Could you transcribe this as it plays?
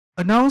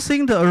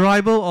announcing the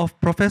arrival of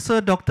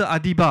Professor Dr.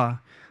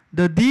 Adiba,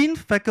 the Dean,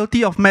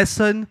 Faculty of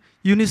Medicine,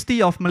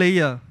 University of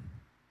Malaya.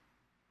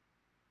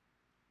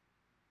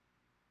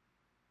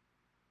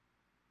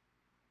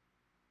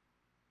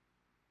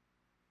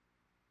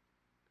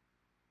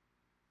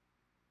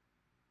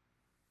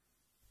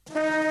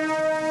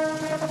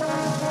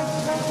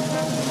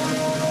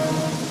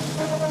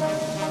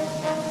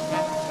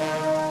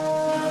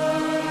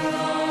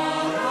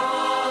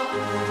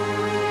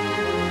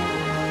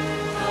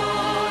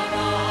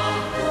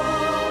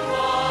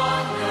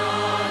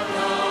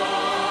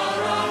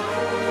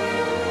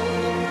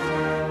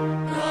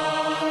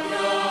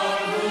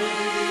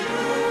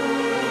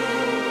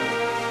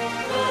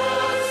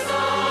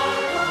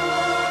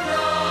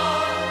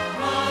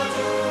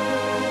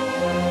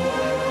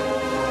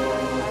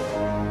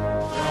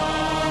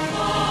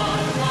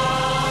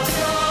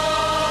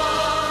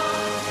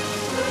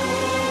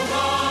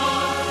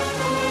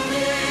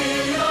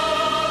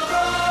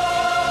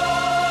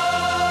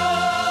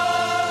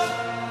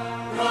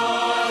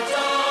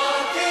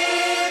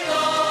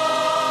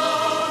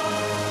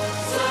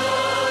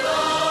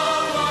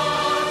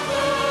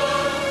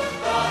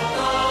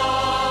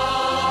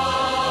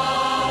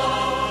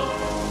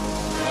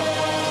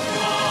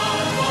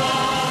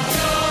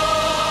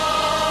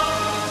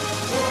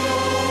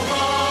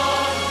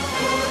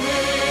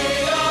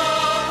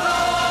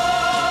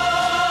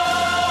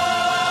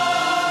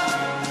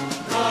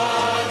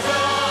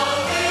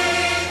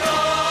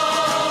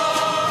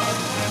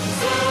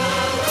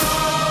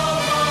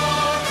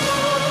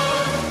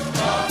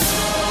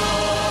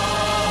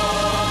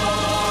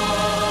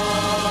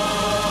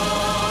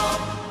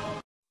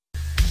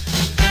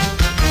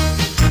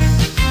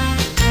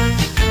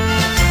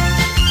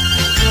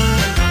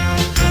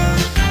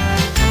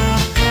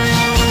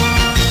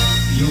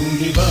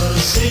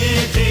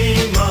 Universiti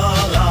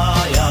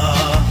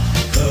Malaya,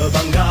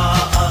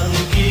 kebanggaan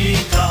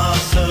kita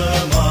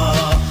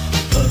semua,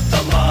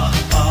 bertambah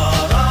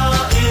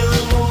para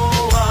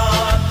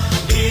ilmuwan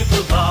di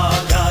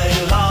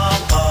pelbagai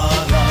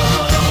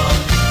lapangan.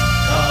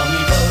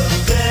 Kami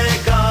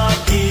bertekad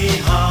di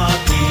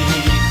hati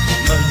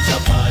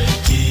mencapai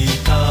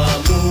cita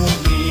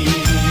murni,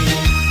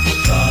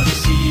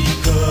 tradisi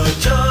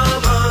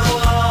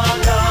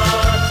kecemerlangan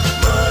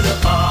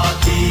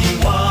menepati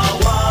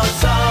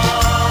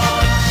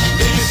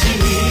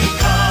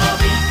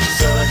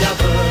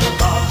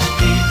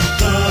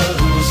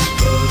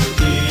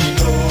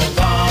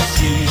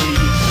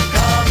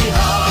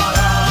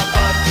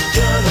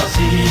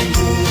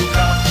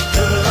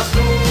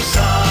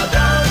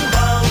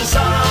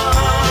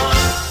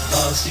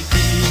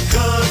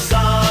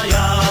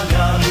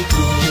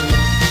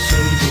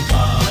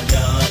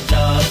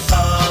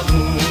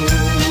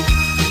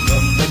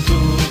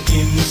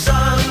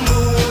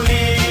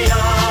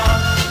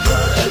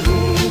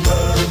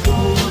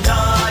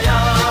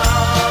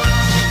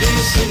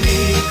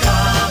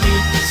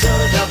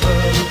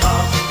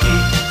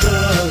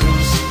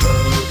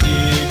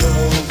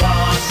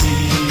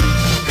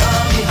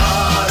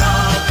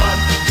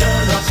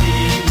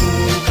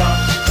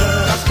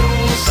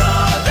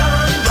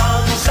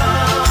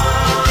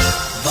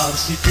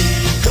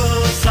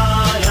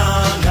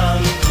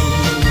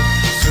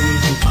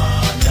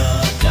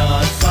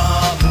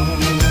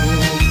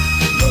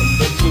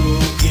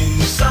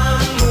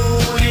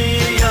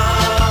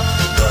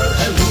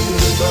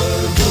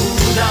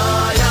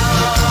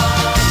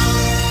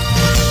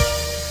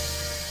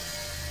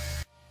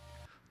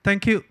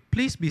Thank you.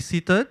 Please be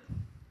seated.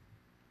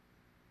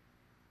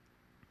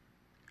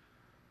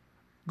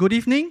 Good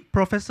evening,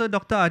 Professor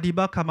Dr.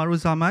 Adiba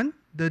Kamaruzaman,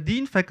 the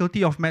Dean,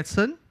 Faculty of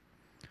Medicine,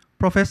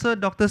 Professor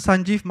Dr.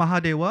 Sanjiv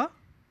Mahadeva,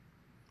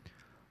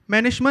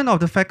 Management of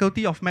the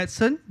Faculty of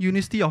Medicine,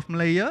 University of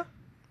Malaya,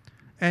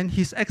 and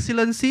His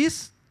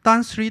Excellencies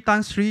Tan Sri,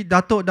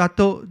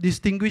 Datuk,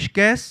 distinguished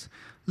guests,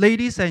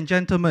 ladies and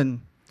gentlemen.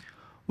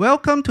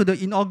 Welcome to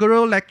the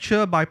inaugural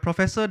lecture by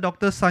Professor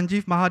Dr.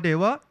 Sanjiv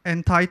Mahadeva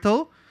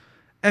entitled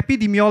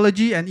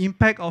Epidemiology and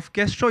Impact of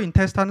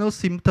Gastrointestinal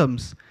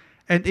Symptoms,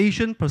 an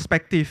Asian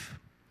Perspective.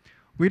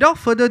 Without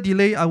further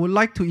delay, I would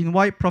like to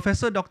invite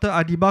Professor Dr.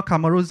 Adiba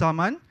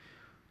Kamaruzaman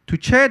to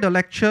chair the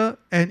lecture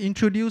and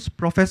introduce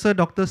Professor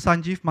Dr.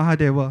 Sanjiv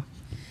Mahadeva.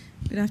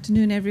 Good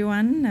afternoon,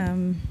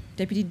 everyone.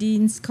 Deputy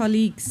Deans,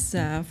 colleagues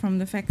from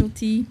the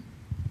faculty,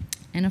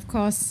 and of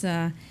course,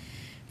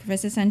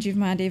 Professor Sanjiv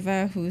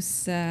Mahadeva,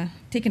 who's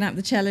taken up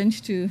the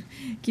challenge to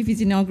give his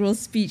inaugural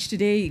speech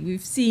today.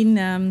 We've seen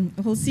a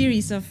whole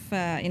series of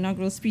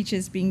inaugural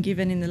speeches being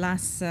given in the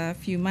last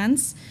few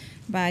months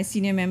by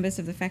senior members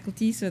of the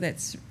faculty, so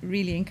that's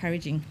really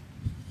encouraging.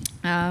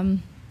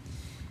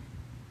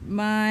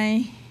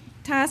 My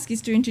task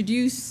is to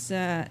introduce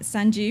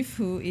Sanjiv,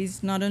 who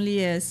is not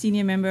only a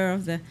senior member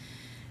of the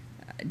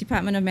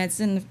Department of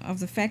Medicine of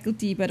the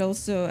faculty, but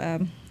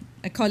also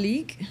a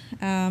colleague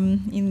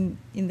in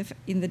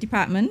the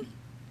department.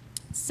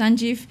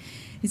 Sanjiv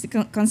is a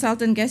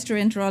consultant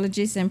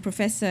gastroenterologist and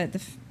professor at the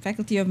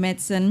Faculty of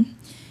Medicine.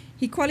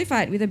 He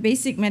qualified with a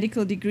basic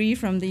medical degree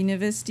from the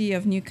University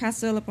of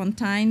Newcastle upon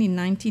Tyne in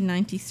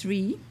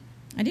 1993.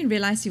 I didn't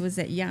realize he was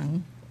that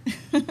young.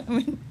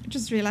 I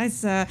just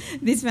realized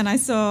this when I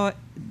saw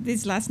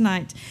this last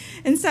night.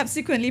 And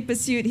subsequently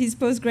pursued his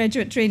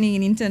postgraduate training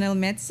in internal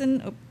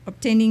medicine,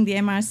 obtaining the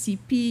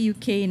MRCP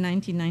UK in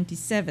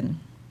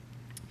 1997.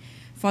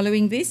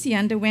 Following this, he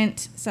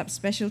underwent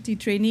subspecialty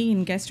training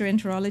in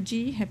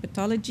gastroenterology,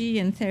 hepatology,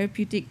 and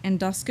therapeutic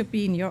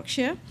endoscopy in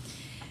Yorkshire,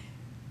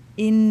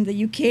 in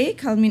the UK,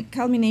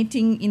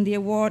 culminating in the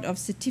award of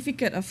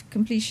Certificate of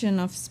Completion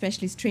of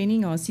Specialist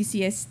Training, or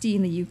CCST,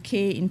 in the UK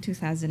in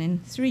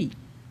 2003.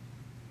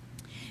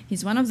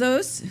 He's one of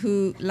those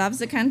who loves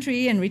the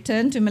country and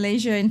returned to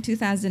Malaysia in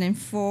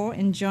 2004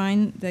 and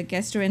joined the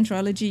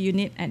gastroenterology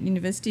unit at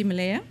Universiti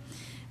Malaya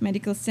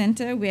Medical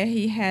Center, where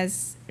he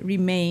has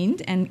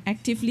remained and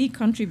actively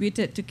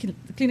contributed to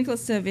clinical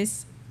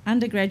service,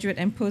 undergraduate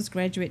and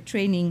postgraduate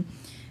training,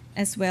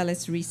 as well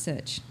as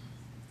research.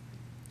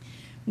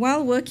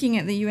 While working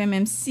at the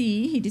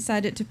UMMC, he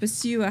decided to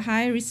pursue a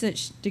higher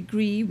research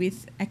degree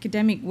with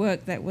academic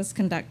work that was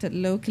conducted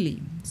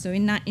locally. So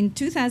in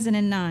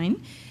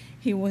 2009,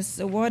 he was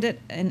awarded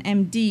an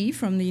MD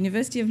from the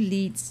University of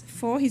Leeds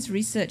for his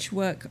research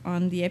work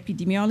on the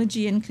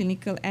epidemiology and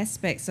clinical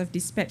aspects of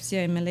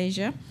dyspepsia in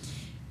Malaysia,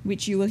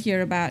 which you will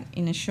hear about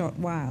in a short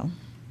while.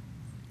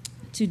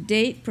 To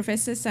date,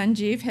 Professor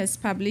Sanjiv has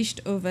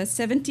published over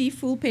 70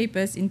 full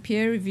papers in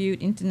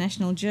peer-reviewed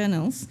international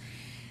journals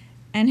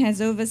and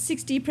has over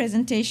 60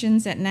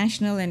 presentations at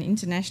national and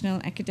international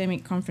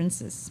academic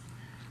conferences.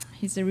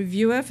 He's a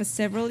reviewer for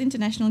several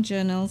international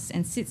journals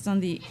and sits on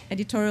the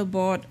editorial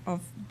board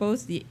of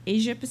both the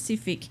Asia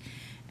Pacific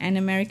and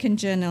American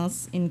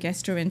journals in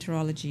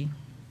gastroenterology.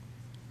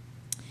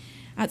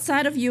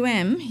 Outside of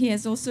UM, he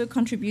has also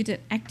contributed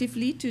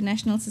actively to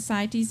national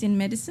societies in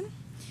medicine.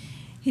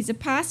 He's a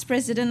past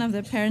president of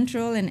the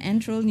Parenteral and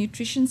Enteral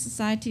Nutrition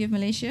Society of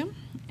Malaysia,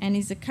 and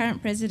is the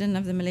current president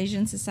of the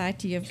Malaysian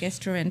Society of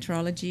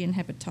Gastroenterology and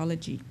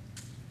Hepatology.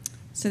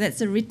 So that's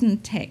a written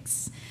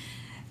text.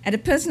 At a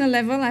personal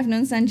level, I've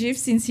known Sanjiv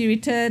since he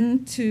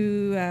returned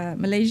to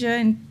Malaysia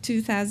in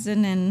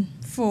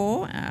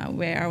 2004,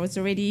 where I was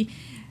already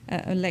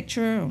a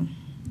lecturer,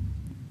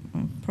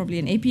 or probably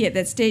an AP at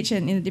that stage,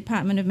 and in the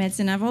Department of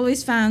Medicine. I've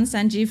always found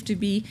Sanjiv to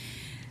be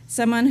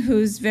someone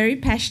who's very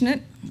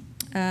passionate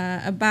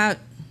about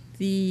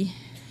the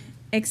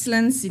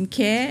excellence in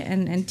care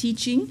and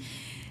teaching,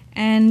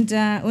 and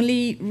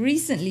only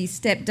recently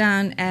stepped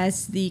down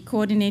as the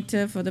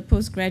coordinator for the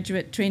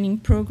postgraduate training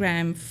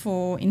program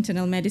for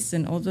internal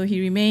medicine, although he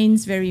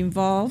remains very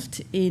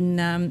involved in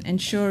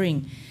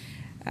ensuring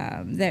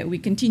that we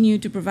continue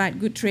to provide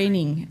good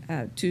training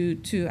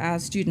to our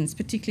students,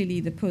 particularly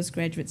the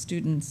postgraduate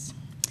students.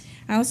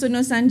 I also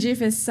know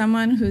Sanjiv as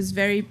someone who's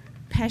very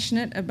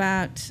passionate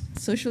about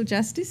social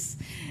justice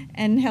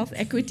and health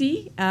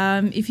equity.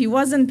 If he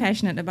wasn't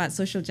passionate about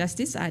social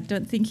justice, I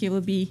don't think he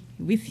will be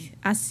with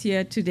us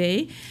here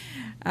today.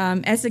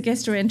 As a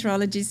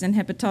gastroenterologist and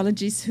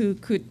hepatologist who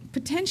could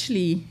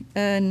potentially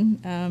earn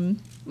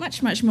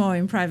much, much more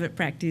in private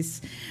practice.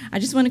 I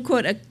just want to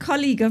quote a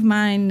colleague of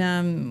mine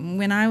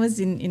when I was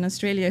in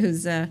Australia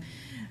who's a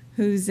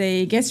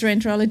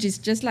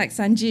gastroenterologist just like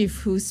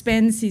Sanjiv, who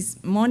spends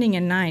his morning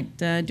and night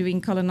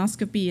doing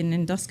colonoscopy and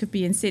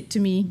endoscopy, and said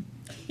to me,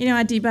 you know,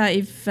 Adiba,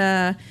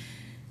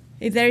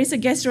 if there is a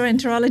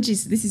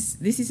gastroenterologist,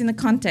 this is in the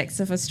context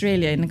of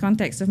Australia, in the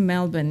context of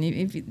Melbourne,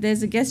 if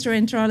there's a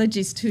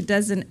gastroenterologist who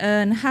doesn't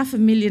earn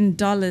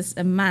 $500,000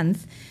 a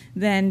month,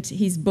 then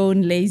he's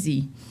bone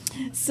lazy.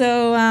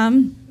 So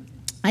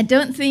I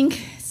don't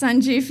think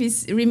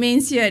Sanjiv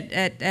remains here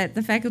at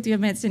the Faculty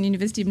of Medicine,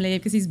 University of Malaya,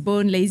 because he's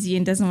bone lazy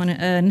and doesn't want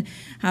to earn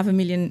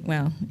 $500,000.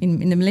 Well,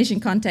 in the Malaysian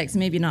context,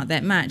 maybe not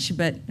that much,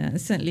 but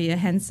certainly a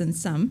handsome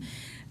sum.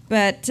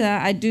 But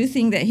I do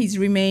think that he's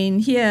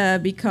remained here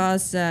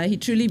because he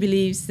truly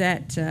believes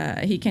that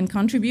he can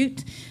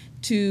contribute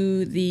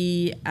to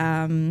the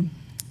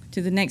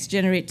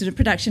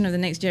production of the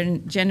next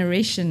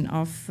generation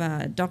of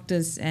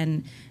doctors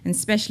and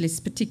specialists,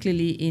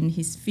 particularly in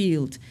his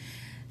field.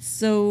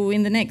 So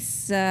in the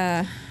next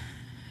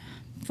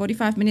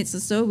 45 minutes or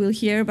so, we'll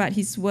hear about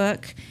his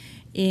work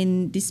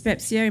in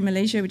dyspepsia in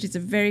Malaysia, which is a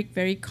very,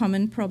 very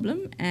common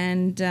problem.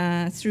 And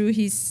through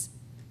his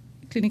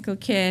clinical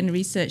care and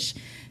research,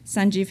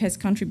 Sanjiv has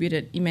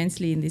contributed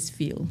immensely in this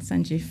field.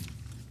 Sanjiv.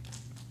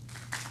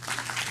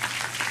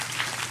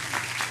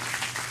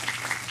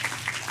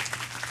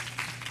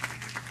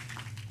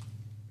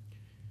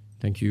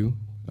 Thank you,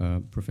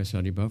 Professor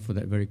Adiba, for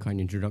that very kind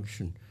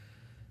introduction.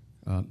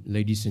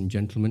 Ladies and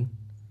gentlemen,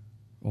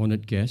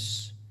 honored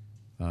guests,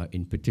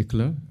 in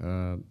particular,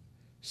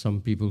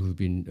 some people who've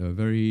been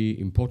very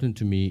important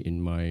to me in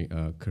my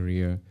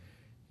career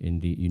in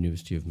the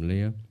University of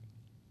Malaya.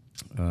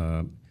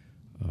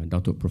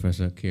 Dr.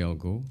 Professor K.L.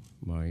 Goh,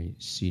 my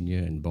senior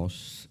and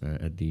boss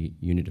at the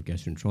Unit of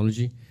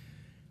Gastroenterology.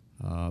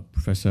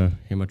 Professor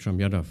Hematram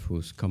Yadav,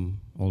 who's come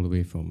all the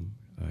way from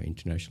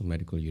International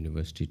Medical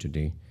University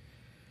today.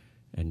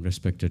 and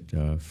respected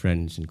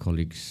friends and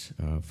colleagues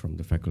from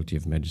the Faculty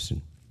of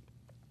Medicine.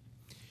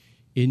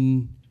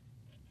 In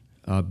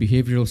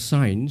behavioral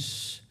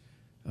science,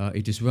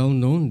 it is well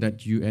known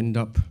that you end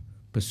up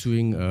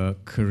pursuing a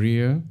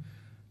career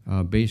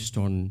based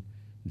on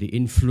the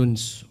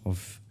influence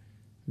of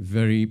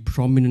very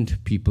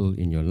prominent people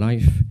in your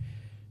life.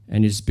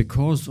 And it's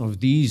because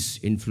of these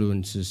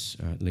influences,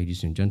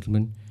 ladies and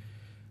gentlemen,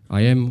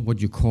 I am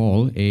what you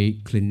call a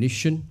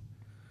clinician,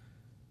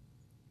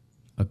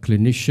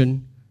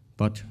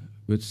 but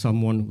with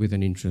someone with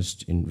an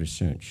interest in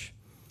research.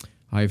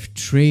 I've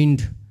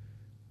trained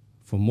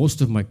for most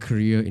of my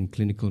career in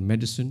clinical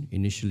medicine,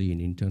 initially in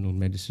internal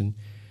medicine,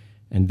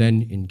 and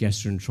then in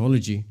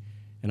gastroenterology.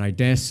 And I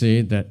dare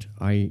say that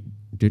I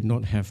did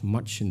not have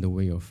much in the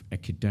way of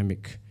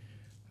academic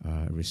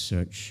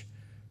research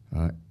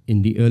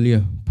in the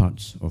earlier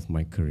parts of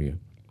my career.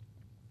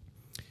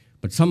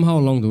 But somehow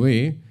along the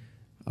way,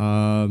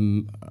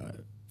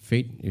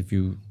 fate, if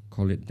you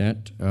call it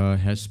that,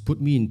 has put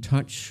me in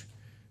touch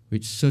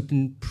with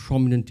certain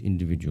prominent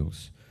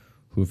individuals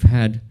who've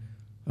had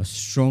a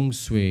strong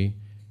sway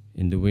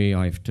in the way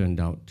I've turned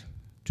out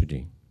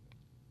today.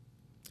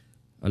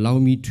 Allow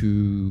me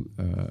to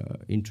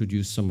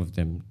introduce some of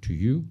them to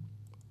you.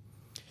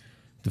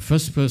 The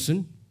first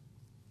person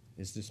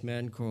is this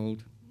man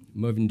called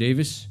Mervyn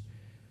Davis.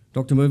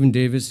 Dr. Mervyn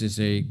Davis is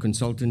a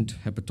consultant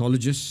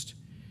hepatologist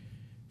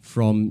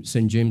from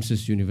St.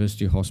 James's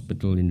University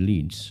Hospital in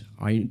Leeds.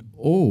 I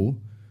owe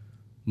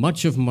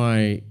much of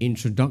my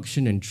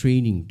introduction and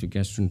training to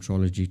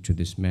gastroenterology to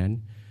this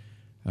man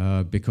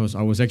because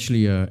I was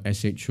actually a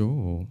SHO,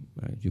 or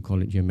you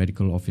call it your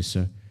medical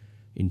officer,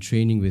 in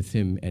training with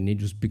him, and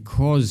it was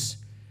because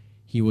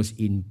he was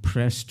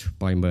impressed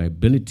by my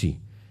ability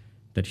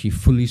that he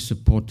fully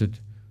supported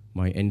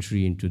my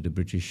entry into the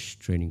British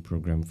training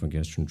program for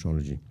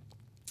gastroenterology.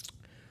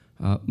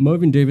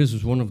 Mervyn Davis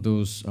was one of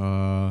those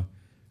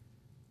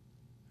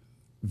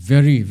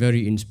very,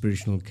 very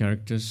inspirational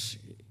characters,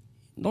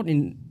 not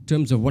in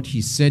terms of what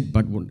he said,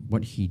 but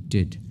what he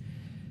did.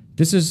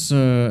 This is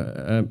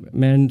a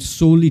man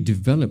solely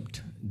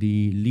developed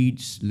the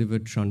Leeds liver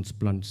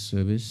transplant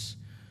service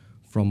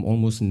from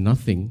almost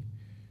nothing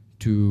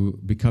to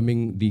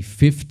becoming the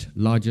 5th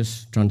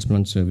largest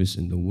transplant service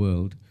in the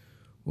world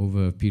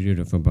over a period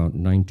of about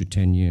 9 to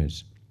 10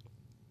 years.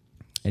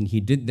 And he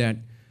did that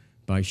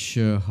by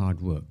sheer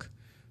hard work.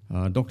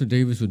 Dr.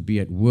 Davis would be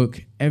at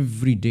work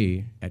every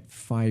day at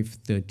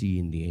 5:30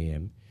 in the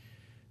a.m.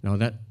 Now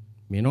that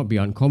may not be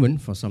uncommon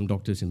for some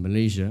doctors in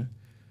Malaysia,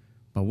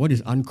 but what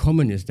is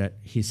uncommon is that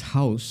his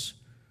house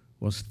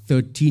was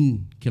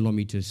 13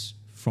 kilometers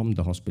from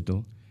the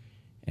hospital,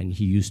 and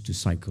he used to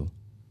cycle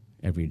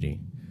every day.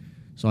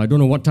 So I don't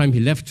know what time he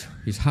left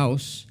his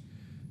house,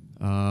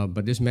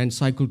 but this man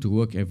cycled to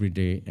work every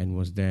day and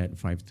was there at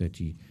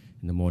 5:30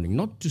 in the morning,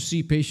 not to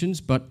see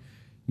patients, but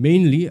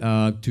mainly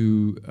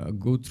to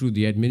go through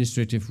the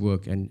administrative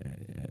work. And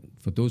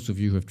for those of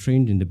you who have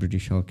trained in the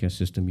British healthcare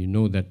system, you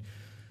know that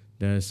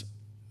there's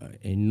an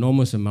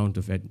enormous amount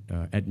of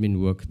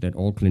admin work that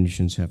all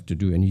clinicians have to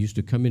do. And he used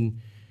to come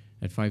in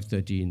at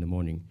 5:30 in the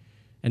morning.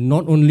 And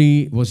not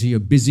only was he a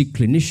busy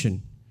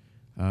clinician,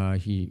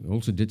 he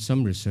also did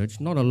some research,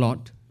 not a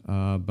lot,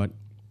 but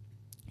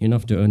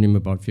enough to earn him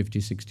about 50,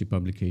 60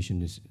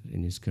 publications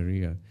in his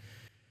career.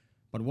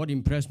 But what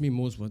impressed me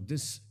most was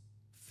this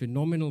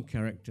phenomenal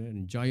character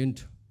and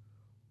giant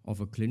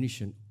of a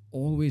clinician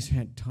always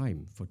had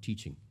time for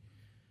teaching,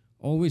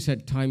 always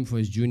had time for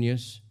his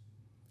juniors,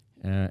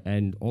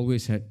 and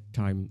always had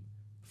time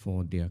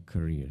for their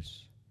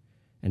careers.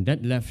 And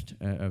that left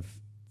a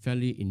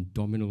fairly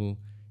indomitable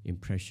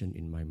impression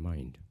in my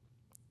mind.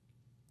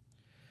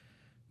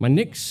 My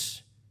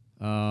next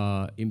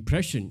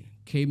impression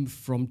came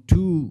from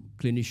 2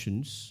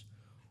 clinicians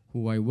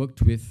who I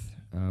worked with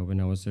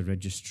when I was a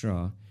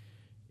registrar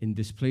in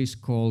this place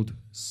called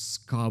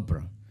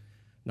Scarborough.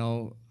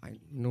 Now, I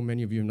know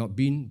many of you have not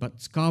been,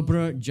 but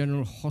Scarborough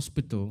General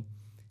Hospital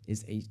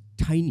is a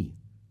tiny,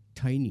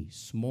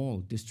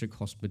 small district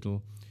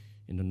hospital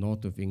in the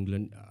north of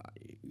England.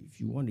 If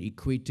you want to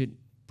equate it,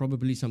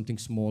 probably something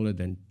smaller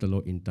than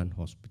Telok Intan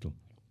Hospital.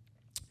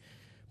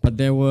 But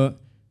there were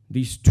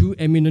these 2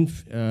 eminent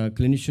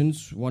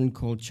clinicians, one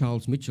called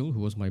Charles Mitchell, who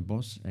was my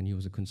boss, and he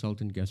was a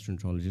consultant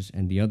gastroenterologist,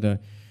 and the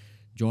other,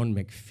 John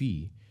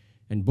McPhee.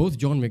 And both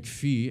John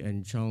McPhee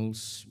and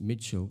Charles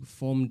Mitchell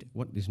formed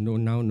what is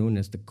now known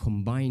as the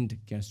Combined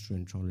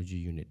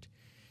Gastroenterology Unit.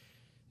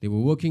 They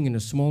were working in a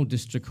small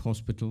district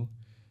hospital,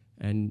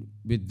 and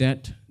with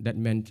that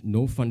meant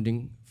no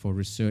funding for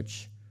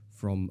research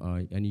from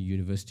any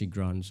university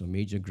grants or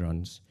major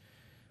grants.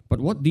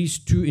 But what these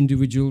 2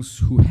 individuals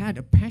who had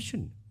a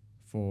passion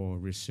for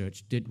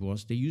research did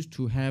was they used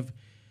to have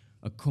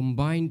a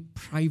combined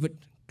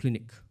private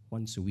clinic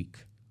once a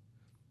week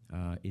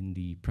in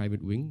the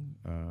private wing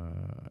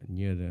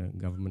near the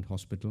government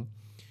hospital.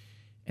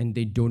 And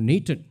they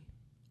donated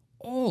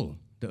all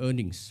the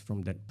earnings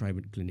from that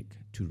private clinic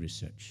to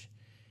research.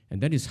 And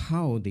that is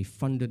how they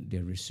funded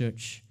their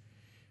research,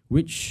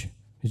 which,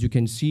 as you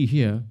can see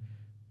here,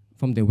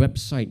 from their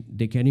website,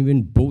 they can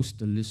even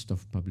boast a list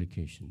of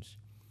publications.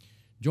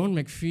 John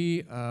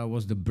McPhee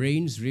was the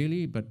brains,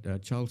 really,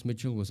 but Charles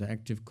Mitchell was an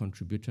active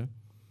contributor.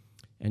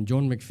 And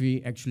John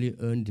McPhee actually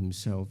earned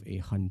himself a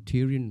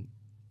Hunterian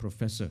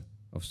Professor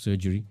of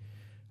Surgery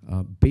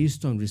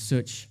based on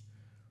research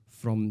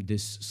from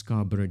this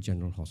Scarborough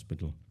General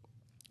Hospital.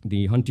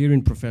 The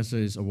Hunterian Professor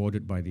is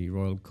awarded by the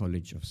Royal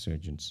College of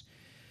Surgeons.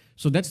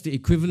 So that's the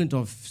equivalent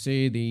of,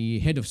 say, the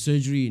head of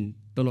surgery in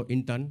Telok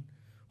Intan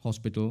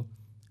Hospital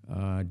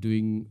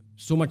doing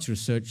so much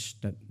research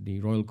that the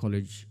Royal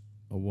College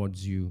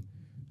awards you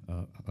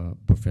a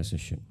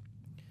professorship.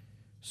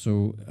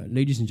 So,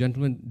 ladies and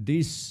gentlemen,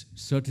 this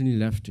certainly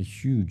left a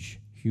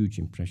huge, huge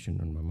impression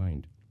on my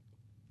mind.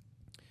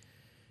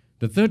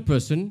 The third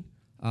person,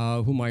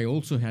 whom I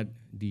also had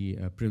the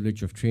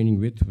privilege of training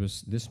with,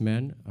 was this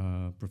man,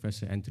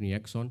 Professor Anthony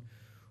Exon,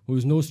 who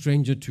is no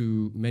stranger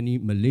to many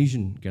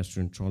Malaysian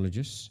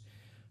gastroenterologists.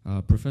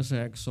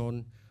 Professor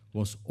Exon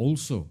was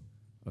also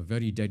a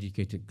very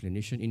dedicated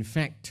clinician. In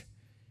fact,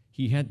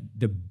 he had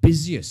the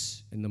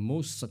busiest and the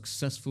most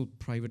successful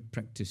private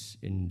practice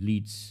in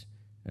Leeds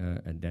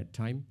at that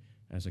time.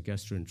 As a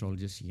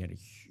gastroenterologist, he had a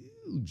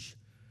huge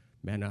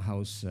manor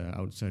house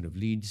outside of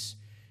Leeds,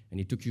 and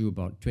it took you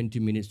about 20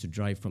 minutes to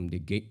drive from the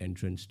gate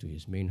entrance to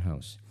his main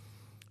house.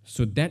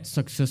 So that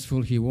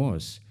successful he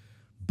was.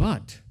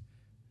 But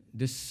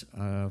this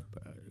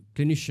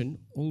clinician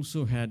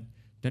also had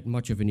that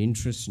much of an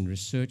interest in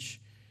research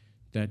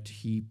that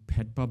he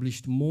had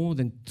published more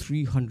than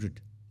 300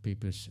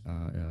 papers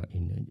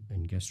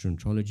in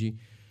gastroenterology,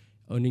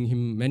 earning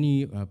him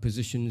many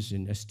positions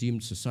in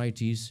esteemed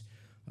societies,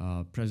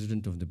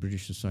 president of the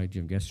British Society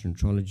of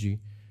Gastroenterology,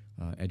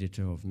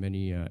 editor of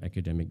many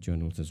academic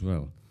journals as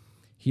well.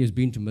 He has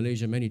been to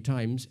Malaysia many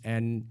times,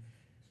 and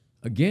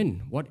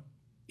again, what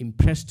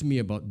impressed me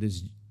about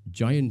this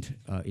giant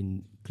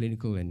in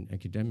clinical and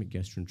academic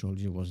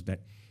gastroenterology was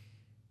that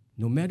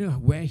no matter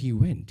where he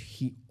went,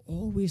 he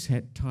always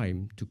had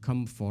time to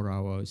come for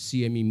our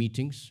CME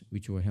meetings,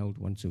 which were held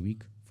once a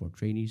week for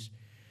trainees,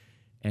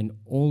 and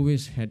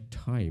always had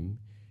time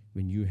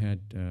when you had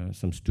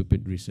some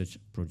stupid research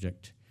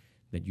project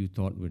that you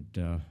thought would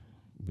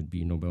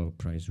be Nobel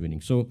Prize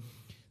winning. So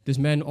this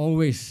man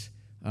always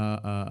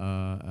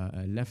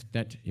left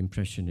that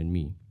impression in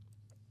me.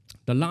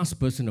 The last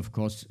person, of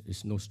course,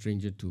 is no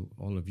stranger to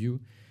all of you,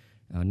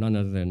 none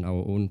other than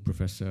our own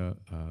Professor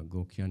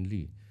Goh Kian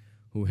Lee,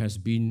 who has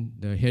been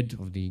the head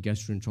of the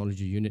gastroenterology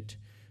unit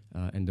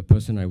and the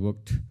person I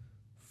worked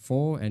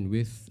for and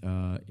with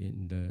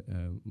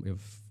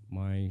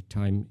my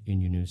time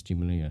in Universiti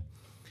Malaya.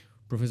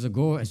 Professor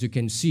Goh, as you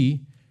can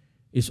see,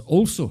 is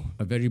also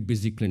a very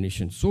busy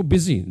clinician. So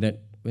busy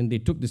that when they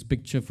took this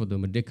picture for the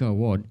Merdeka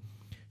Award,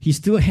 he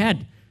still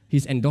had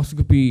his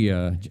endoscopy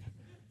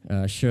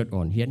shirt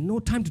on. He had no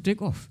time to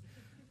take off.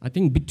 I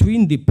think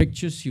between the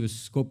pictures, he was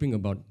scoping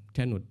about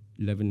 10 or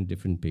 11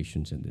 different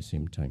patients at the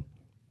same time.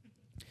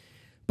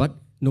 But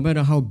no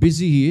matter how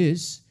busy he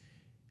is,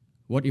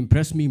 what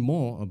impressed me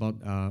more about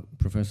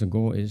Professor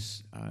Goh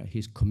is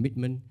his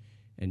commitment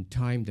and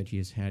time that he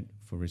has had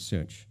for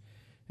research.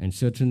 And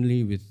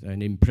certainly with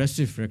an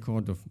impressive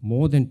record of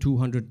more than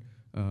 200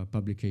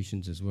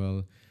 publications as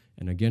well,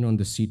 and again on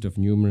the seat of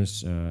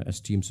numerous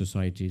esteemed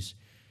societies,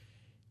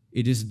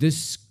 it is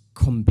this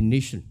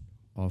combination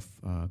of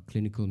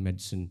clinical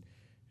medicine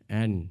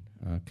and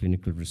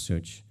clinical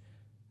research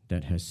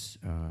that has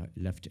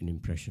left an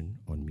impression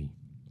on me.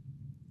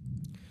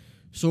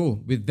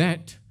 So with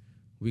that,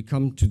 we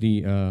come to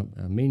the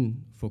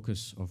main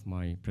focus of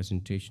my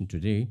presentation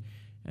today,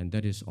 and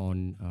that is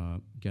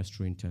on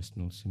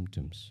gastrointestinal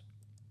symptoms.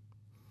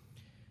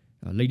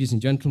 Ladies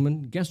and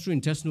gentlemen,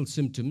 gastrointestinal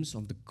symptoms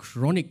of the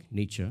chronic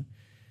nature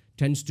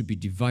tends to be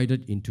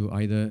divided into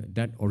either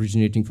that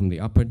originating from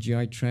the upper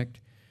GI tract,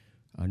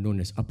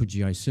 known as upper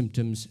GI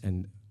symptoms,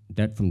 and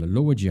that from the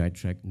lower GI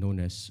tract, known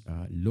as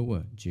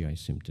lower GI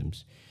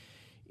symptoms.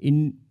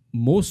 In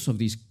most of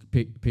these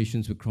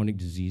patients with chronic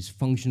disease,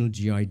 functional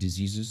GI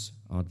diseases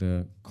are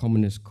the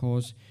commonest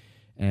cause,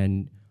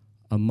 and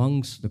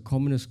amongst the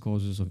commonest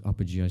causes of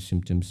upper GI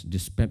symptoms,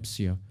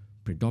 dyspepsia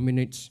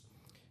predominates,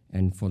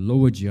 and for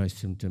lower GI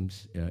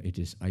symptoms, it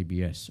is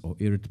IBS, or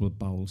irritable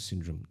bowel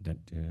syndrome, that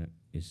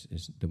is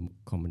the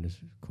commonest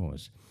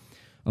cause.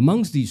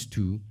 Amongst these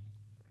two,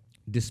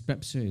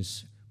 dyspepsia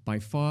is by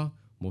far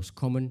most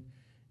common,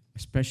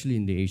 especially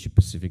in the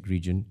Asia-Pacific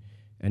region,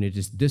 and it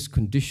is this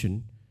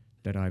condition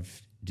that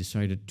I've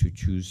decided to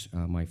choose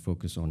my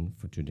focus on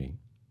for today.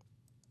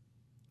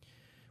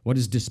 What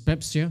is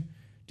dyspepsia?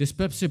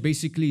 Dyspepsia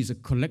basically is a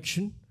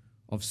collection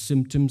of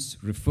symptoms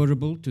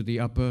referable to the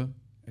upper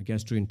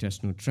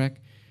gastrointestinal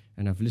tract,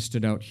 and I've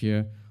listed out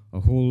here a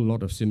whole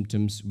lot of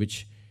symptoms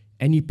which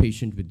any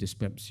patient with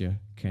dyspepsia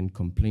can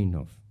complain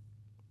of.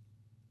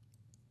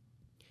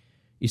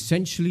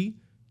 Essentially,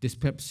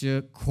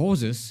 dyspepsia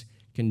causes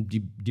can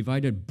be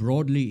divided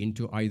broadly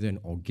into either an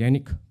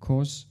organic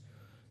cause,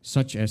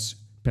 such as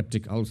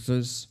peptic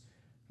ulcers,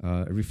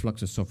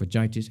 reflux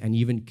esophagitis, and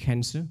even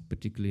cancer,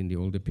 particularly in the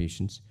older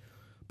patients.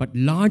 But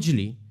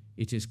largely,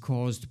 it is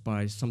caused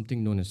by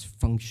something known as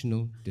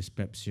functional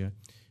dyspepsia,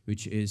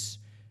 which is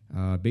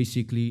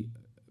basically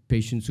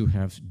patients who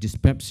have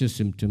dyspepsia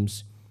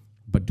symptoms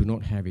but do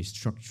not have a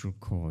structural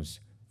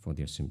cause for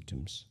their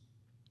symptoms.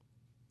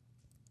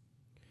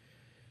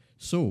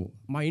 So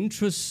my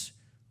interest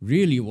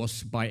really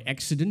was by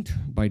accident,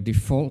 by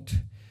default,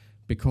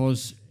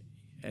 because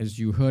as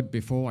you heard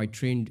before, I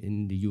trained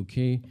in the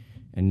UK,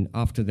 and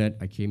after that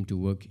I came to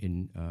work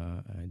in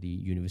the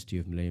University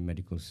of Malaya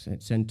Medical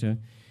Center,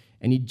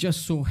 and it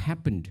just so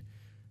happened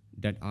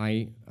that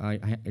I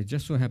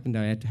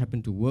had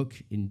happened to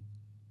work in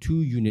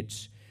 2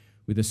 units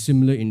with a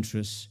similar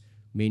interest,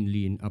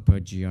 mainly in upper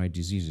GI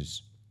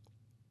diseases.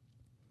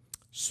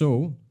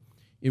 So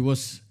it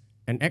was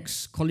an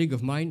ex-colleague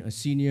of mine, a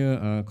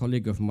senior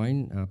colleague of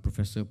mine,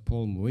 Professor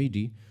Paul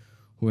Moedi,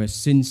 who has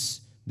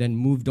since then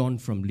moved on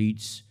from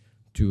Leeds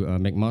to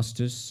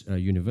McMaster's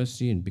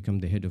University and become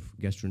the head of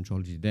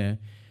gastroenterology there,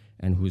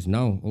 and who is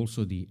now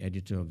also the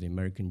editor of the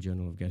American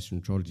Journal of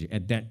Gastroenterology.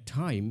 At that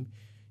time,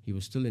 he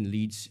was still in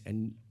Leeds,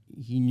 and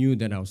he knew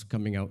that I was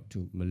coming out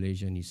to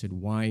Malaysia, and he said,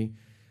 why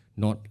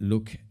not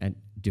look at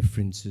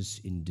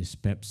differences in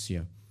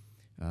dyspepsia?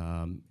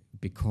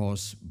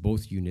 Because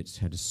both units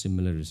had a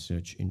similar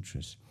research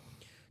interest.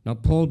 Now,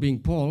 Paul being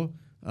Paul,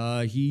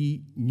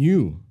 he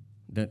knew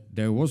that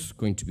there was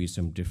going to be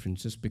some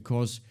differences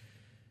because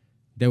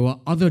there were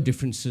other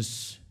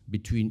differences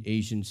between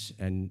Asians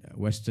and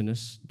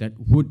Westerners that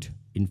would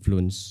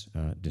influence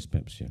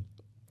dyspepsia.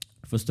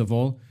 First of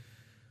all,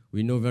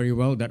 we know very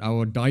well that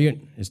our diet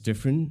is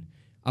different.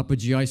 Upper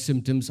GI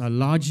symptoms are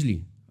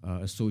largely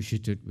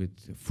associated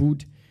with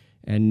food,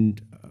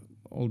 and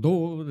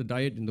although the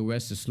diet in the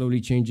West is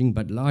slowly changing,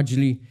 but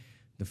largely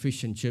the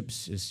fish and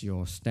chips is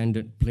your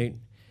standard plate,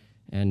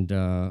 and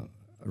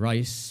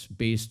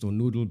rice-based or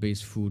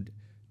noodle-based food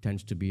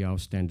tends to be our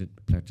standard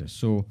platter.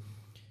 So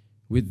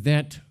with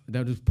that,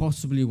 that is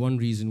possibly one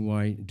reason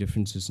why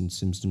differences in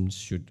symptoms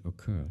should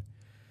occur.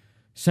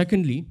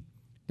 Secondly,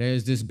 there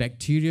is this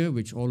bacteria,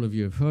 which all of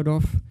you have heard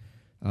of,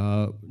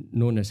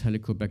 known as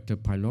Helicobacter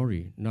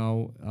pylori.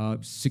 Now,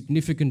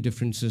 significant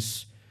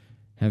differences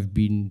have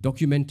been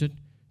documented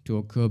to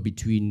occur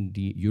between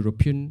the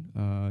European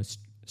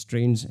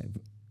strains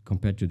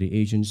compared to the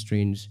Asian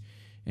strains.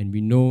 And we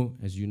know,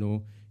 as you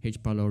know,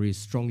 H. pylori is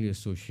strongly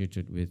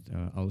associated with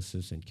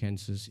ulcers and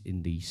cancers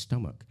in the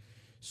stomach.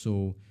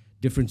 So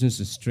differences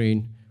in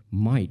strain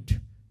might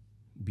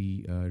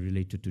be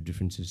related to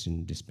differences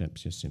in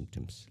dyspepsia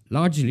symptoms.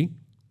 Largely,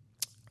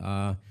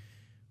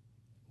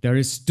 there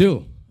is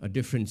still a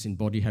difference in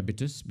body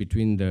habitus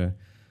between the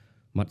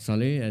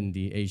Matsale and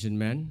the Asian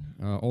man.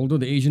 Although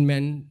the Asian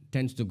man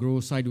tends to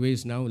grow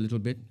sideways now a little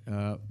bit,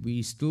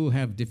 we still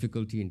have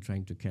difficulty in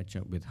trying to catch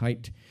up with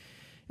height.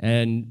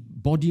 And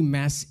body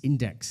mass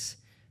index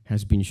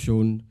has been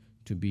shown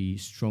to be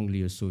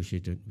strongly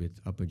associated with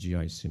upper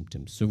GI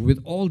symptoms. So with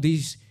all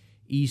these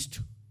East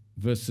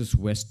versus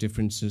West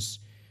differences,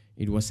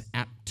 it was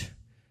apt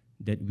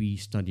that we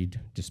studied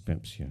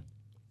dyspepsia.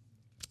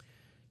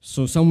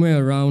 So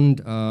somewhere around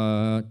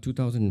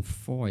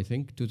 2004, I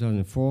think,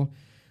 2004,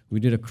 we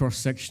did a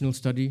cross-sectional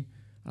study.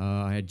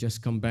 I had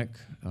just come back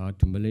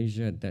to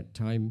Malaysia at that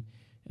time,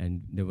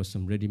 and there was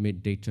some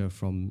ready-made data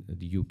from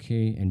the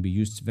UK, and we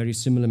used very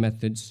similar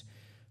methods,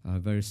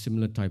 very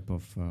similar type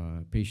of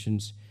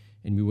patients,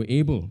 and we were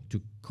able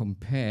to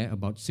compare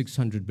about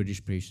 600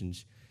 British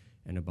patients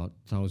and about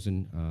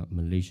 1,000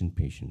 Malaysian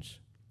patients.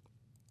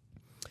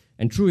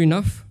 And true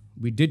enough,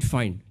 we did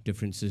find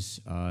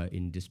differences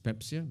in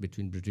dyspepsia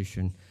between British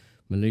and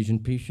Malaysian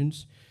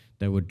patients.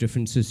 There were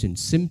differences in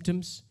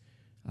symptoms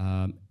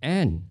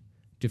and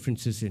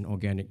differences in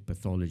organic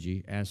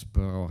pathology as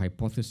per our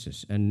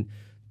hypothesis. And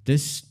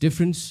this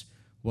difference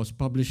was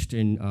published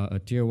in a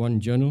Tier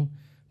 1 journal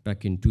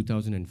back in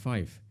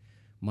 2005,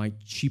 my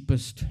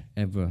cheapest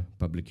ever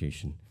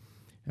publication.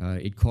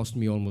 It cost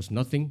me almost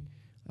nothing,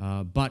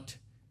 but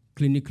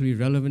clinically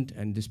relevant,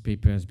 and this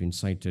paper has been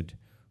cited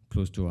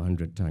close to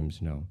 100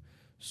 times now.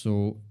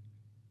 So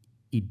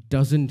it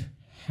doesn't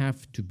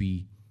have to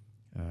be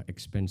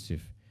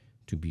expensive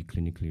to be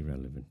clinically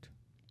relevant.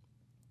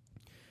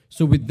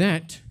 So with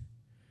that,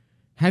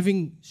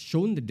 having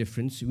shown the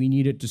difference, we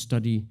needed to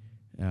study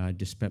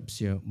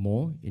dyspepsia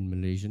more in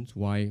Malaysians.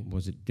 Why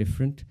was it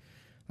different?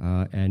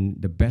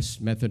 And the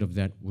best method of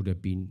that would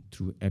have been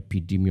through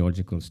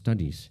epidemiological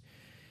studies.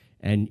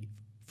 And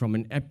from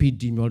an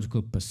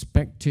epidemiological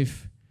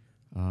perspective,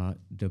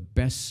 the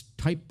best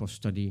type of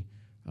study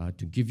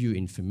to give you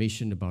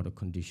information about a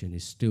condition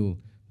is still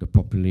the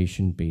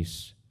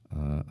population-based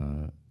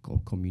or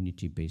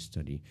community-based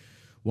study.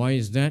 Why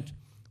is that?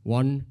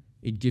 One,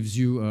 it gives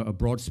you a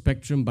broad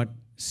spectrum, but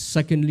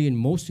secondly, and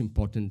most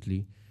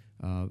importantly,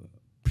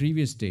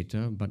 previous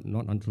data, but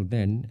not until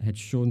then, had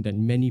shown that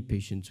many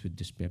patients with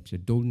dyspepsia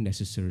don't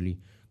necessarily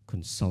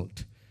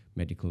consult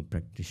medical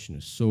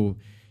practitioners. So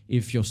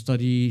if your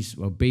studies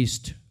were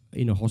based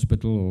in a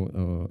hospital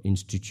or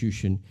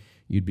institution,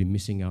 you'd be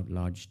missing out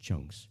large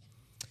chunks.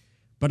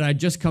 But I'd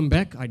just come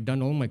back, I'd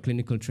done all my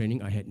clinical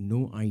training, I had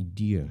no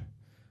idea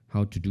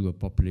how to do a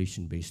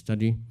population-based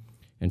study.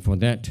 And for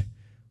that,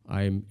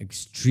 I'm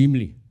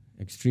extremely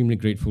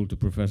grateful to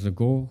Professor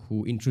Goh,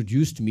 who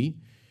introduced me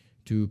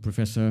to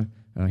Professor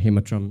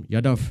Hematram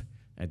Yadav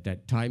at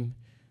that time.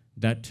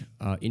 That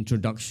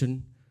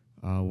introduction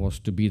was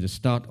to be the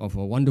start of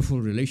a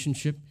wonderful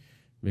relationship,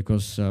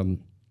 because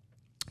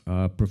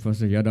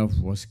Professor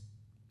Yadav was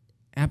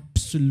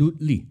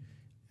absolutely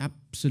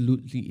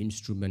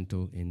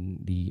instrumental in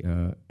the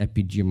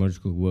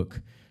epidemiological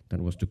work that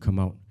was to come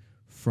out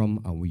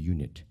from our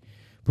unit.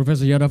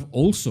 Professor Yadav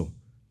also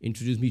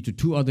introduced me to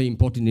two other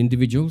important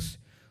individuals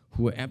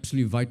who were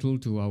absolutely vital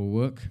to our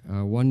work.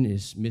 One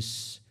is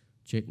Miss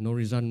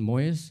Norizan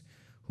Moyes,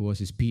 who was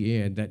his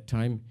PA at that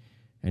time,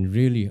 and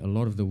really a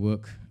lot of the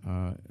work,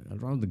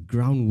 around the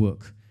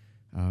groundwork,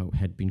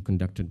 had been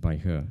conducted by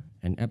her,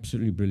 an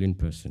absolutely brilliant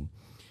person.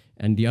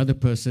 And the other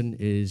person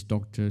is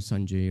Dr.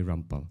 Sanjay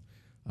Rampal,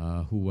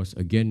 who was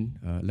again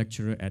a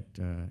lecturer at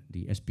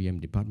the SPM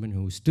department,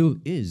 who still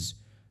is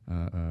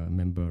a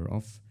member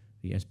of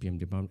the SPM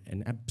department,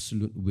 an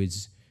absolute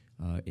whiz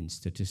in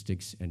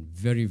statistics, and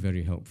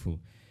very helpful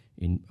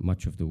in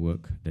much of the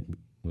work that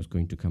was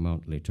going to come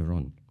out later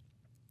on.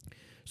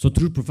 So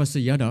through Professor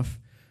Yadav,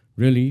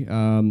 really,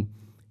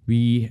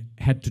 we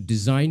had to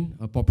design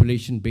a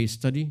population-based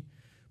study.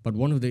 But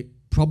one of the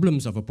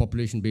problems of a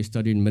population-based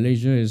study in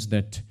Malaysia is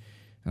that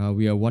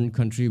we are one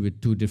country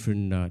with two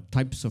different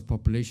types of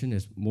population.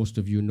 As most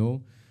of you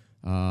know,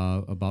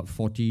 about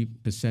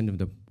 40% of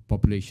the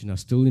population are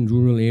still in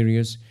rural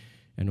areas,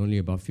 and only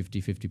about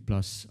 50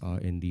 plus are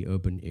in the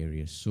urban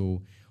areas.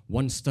 So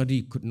one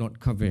study could not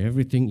cover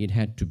everything. It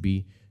had to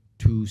be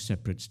two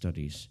separate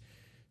studies.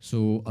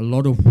 So a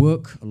lot of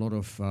work, a lot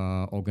of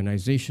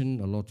organization,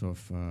 a lot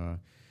of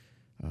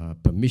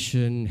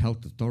permission,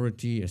 health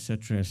authority,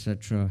 etc.,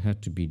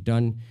 had to be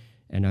done.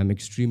 And I'm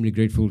extremely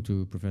grateful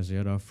to Professor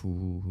Yadav,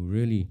 who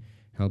really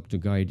helped to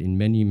guide in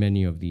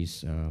many of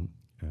these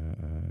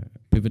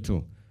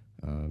pivotal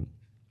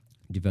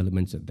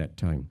developments at that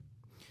time.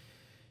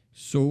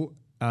 So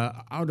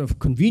out of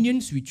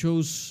convenience, we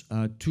chose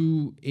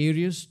two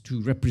areas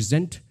to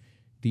represent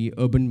the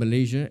urban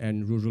Malaysia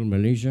and rural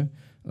Malaysia.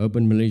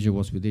 Urban Malaysia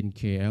was within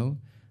KL,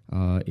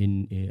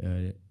 in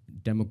a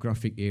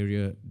demographic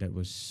area that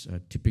was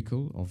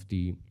typical of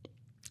the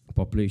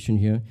population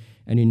here.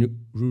 And in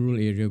rural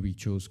area, we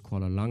chose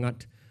Kuala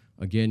Langat,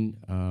 again,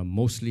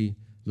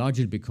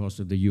 largely because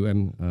of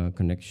the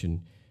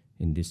connection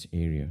in this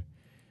area.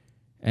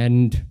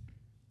 And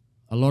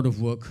a lot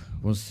of work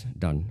was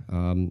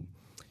done.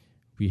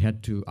 We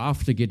had to,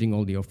 after getting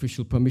all the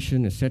official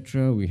permission,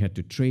 etc., we had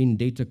to train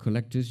data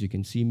collectors. You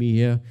can see me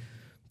here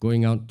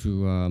going out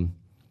to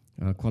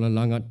Kuala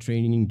Langat,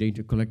 training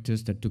data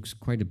collectors. That took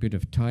quite a bit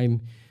of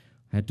time.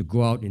 I had to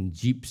go out in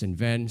jeeps and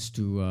vans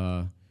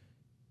to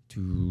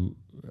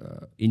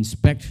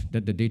inspect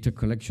that the data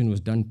collection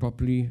was done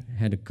properly.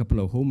 Had a couple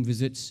of home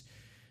visits.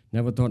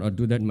 Never thought I'd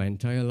do that my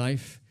entire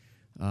life.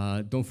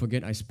 Don't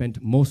forget, I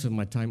spent most of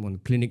my time on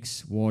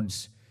clinics,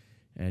 wards,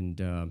 and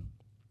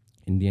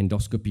in the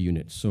endoscopy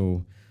unit.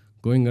 So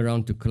going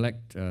around to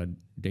collect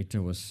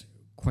data was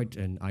quite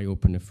an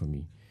eye-opener for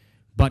me.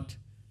 But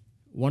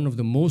one of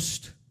the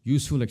most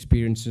useful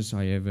experiences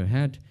I ever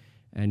had,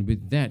 and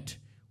with that,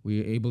 we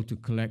were able to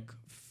collect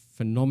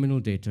phenomenal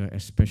data,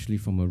 especially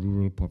from a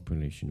rural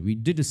population. We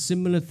did a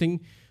similar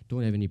thing,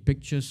 don't have any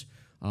pictures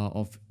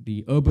of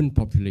the urban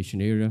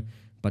population area,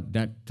 but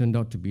that turned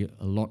out to be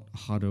a lot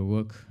harder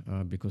work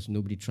because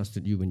nobody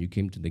trusted you when you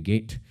came to the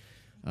gate.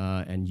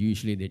 And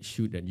usually they'd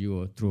shoot at you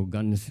or throw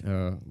guns,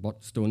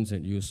 stones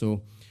at you.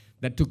 So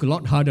that took a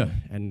lot harder.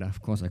 And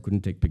of course, I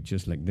couldn't take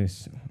pictures like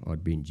this, or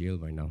I'd be in jail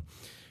by now.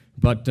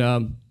 But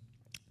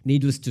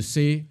needless to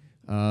say,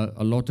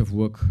 a lot of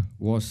work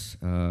was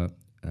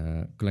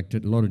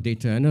collected, a lot of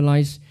data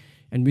analyzed.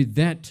 And with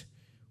that,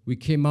 we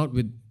came out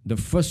with the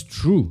first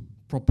true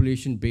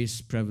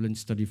population-based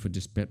prevalence study for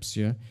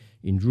dyspepsia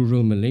in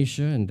rural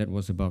Malaysia, and that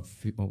was about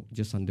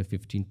just under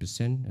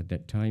 15% at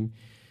that time.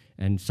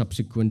 And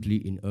subsequently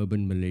in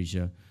urban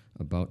Malaysia,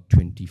 about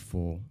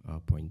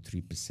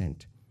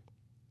 24.3%.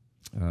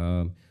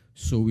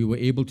 So we were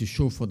able to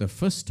show for the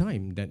first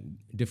time that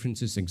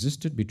differences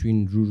existed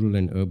between rural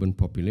and urban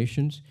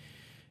populations.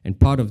 And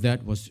part of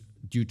that was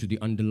due to the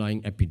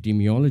underlying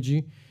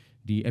epidemiology.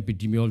 The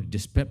epidemiology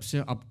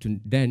dyspepsia up to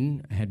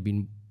then had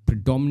been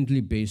predominantly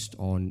based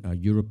on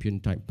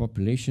European-type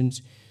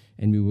populations.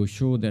 And we were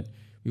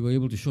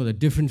able to show that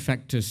different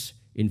factors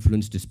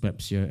influence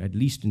dyspepsia, at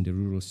least in the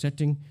rural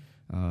setting,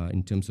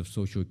 in terms of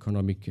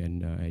socioeconomic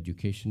and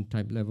education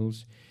type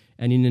levels.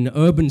 And in an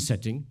urban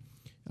setting,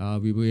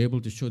 we were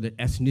able to show that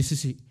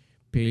ethnicity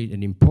played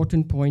an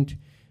important point,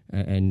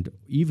 and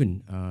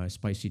even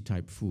spicy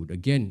type food.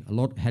 Again, a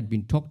lot had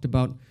been talked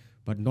about,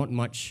 but not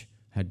much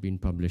had been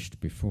published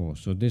before.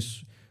 So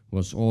this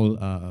was all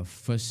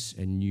first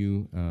and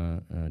new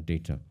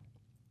data.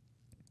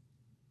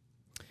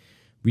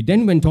 We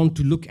then went on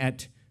to look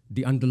at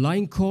the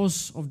underlying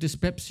cause of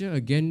dyspepsia,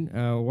 again,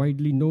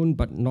 widely known,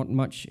 but not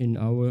much in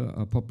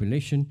our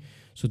population.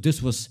 So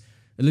this was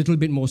a little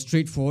bit more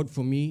straightforward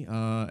for me,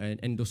 an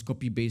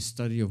endoscopy-based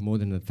study of more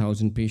than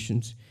 1,000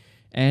 patients.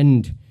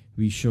 And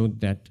we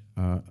showed that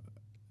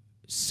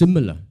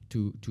similar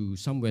to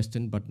some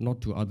Western, but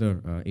not to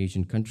other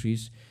Asian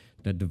countries,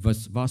 that the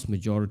vast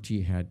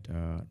majority had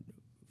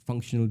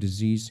functional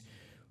disease,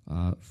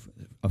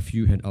 a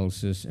few had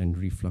ulcers and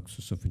reflux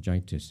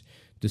esophagitis.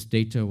 This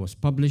data was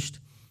published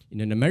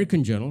in an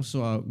American journal,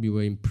 so we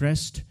were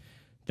impressed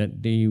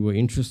that they were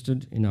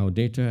interested in our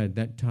data at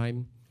that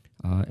time,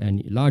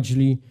 and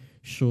largely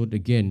showed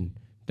again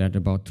that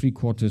about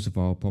 3/4 of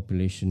our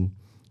population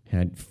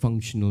had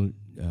functional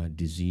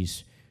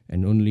disease,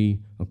 and only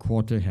a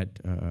quarter had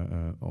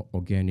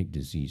organic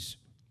disease.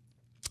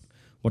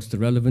 What's the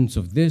relevance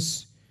of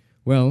this?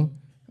 Well,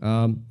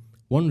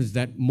 one is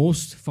that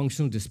most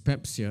functional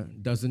dyspepsia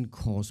doesn't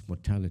cause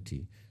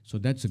mortality. So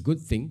that's a good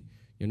thing.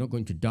 You're not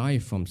going to die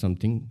from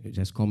something. It's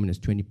as common as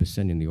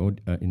 20%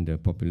 in the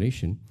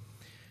population.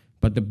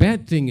 But the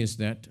bad thing is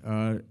that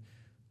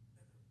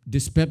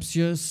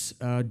dyspepsias,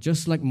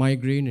 just like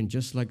migraine and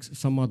just like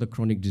some other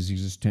chronic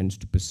diseases, tends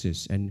to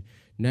persist. And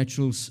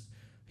natural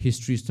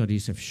history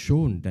studies have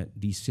shown that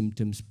these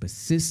symptoms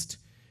persist,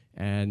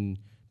 and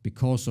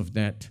because of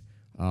that,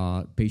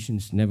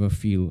 patients never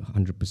feel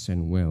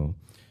 100% well.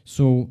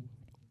 So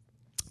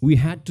we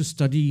had to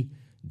study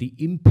the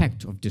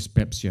impact of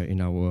dyspepsia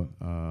in our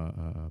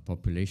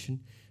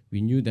population.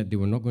 We knew that they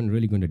were not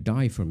really going to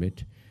die from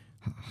it.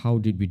 How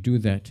did we do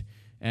that?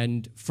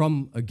 And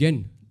from,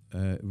 again,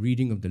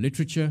 reading of the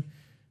literature,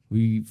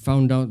 we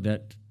found out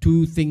that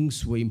two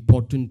things were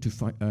important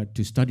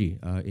to study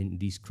in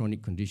these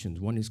chronic conditions.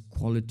 One is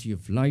quality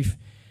of life,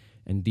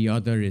 and the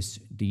other is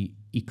the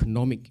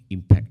economic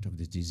impact of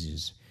the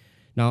disease.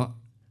 Now,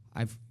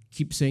 I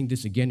keep saying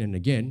this again and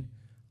again,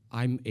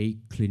 I'm a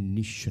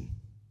clinician,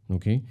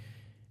 okay?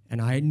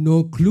 And I had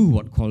no clue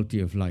what quality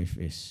of life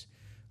is.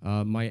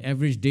 My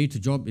average day-to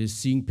job is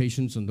seeing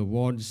patients on the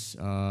wards,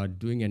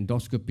 doing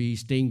endoscopy,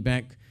 staying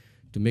back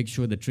to make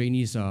sure the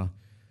trainees are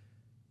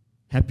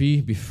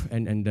happy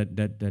and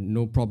that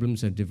no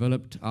problems have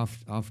developed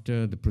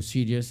after the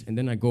procedures. And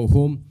then I go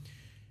home,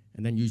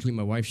 and then usually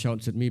my wife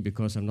shouts at me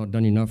because I've not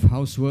done enough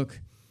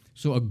housework.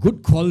 So a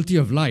good quality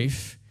of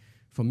life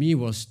for me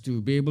was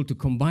to be able to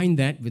combine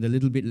that with a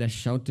little bit less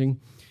shouting.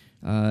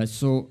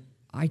 So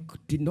I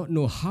did not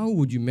know how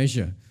would you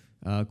measure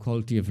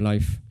quality of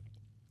life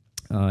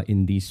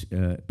in these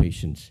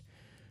patients.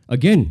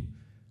 Again,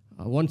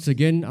 once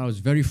again, I was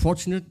very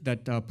fortunate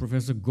that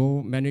Professor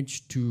Goh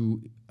managed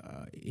to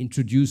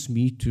introduce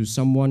me to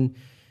someone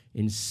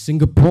in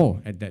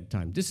Singapore at that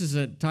time. This is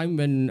a time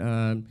when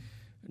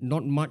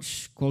not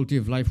much quality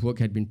of life work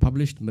had been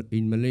published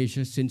in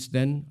Malaysia. Since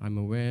then, I'm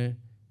aware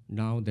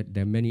now that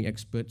there are many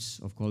experts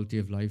of quality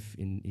of life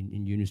in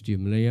Universiti of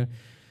Malaya,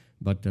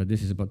 but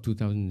this is about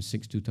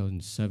 2006,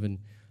 2007,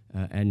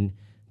 and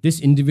this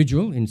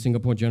individual in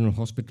Singapore General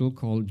Hospital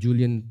called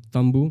Julian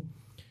Thambu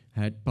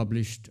had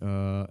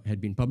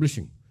been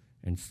publishing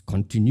and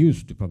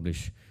continues to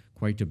publish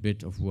quite a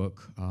bit of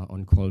work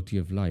on quality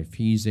of life.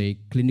 He's a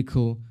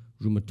clinical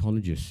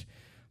rheumatologist,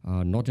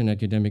 not an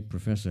academic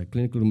professor, a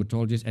clinical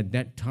rheumatologist. At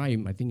that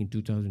time, I think in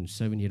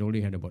 2007, he had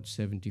already had about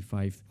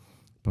 75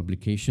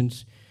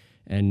 publications.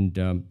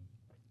 And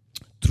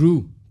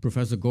through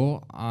Professor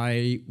Goh,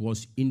 I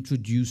was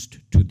introduced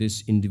to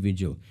this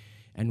individual.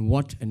 And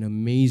what an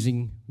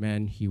amazing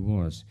man he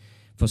was.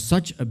 For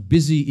such a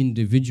busy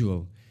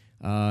individual,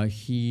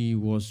 he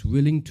was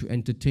willing to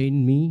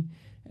entertain me,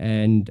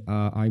 and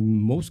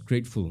I'm most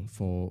grateful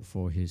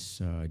for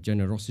his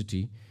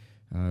generosity,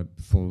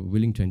 for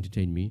willing to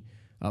entertain me.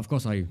 Of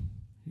course, I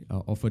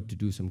offered to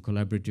do some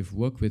collaborative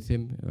work with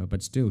him,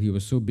 but still, he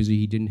was so busy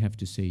he didn't have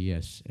to say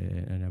yes,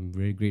 and I'm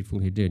very grateful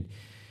he did.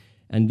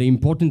 And the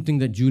important thing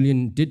that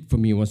Julian did for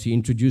me was he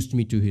introduced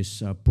me to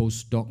his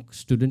postdoc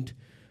student,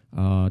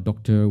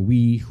 Dr.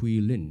 Wee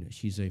Hui Lin.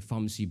 She's a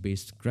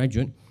pharmacy-based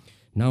graduate,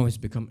 now has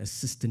become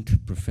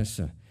assistant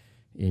professor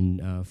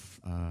in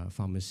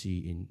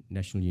pharmacy in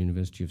National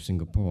University of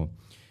Singapore.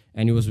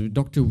 And it was with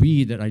Dr.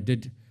 Wee that I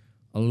did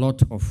a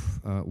lot of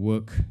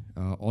work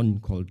on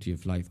quality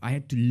of life. I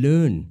had to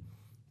learn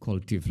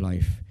quality of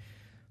life.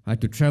 I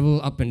had to travel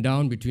up and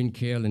down between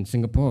KL and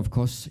Singapore. Of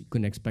course, you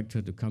couldn't expect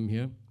her to come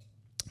here.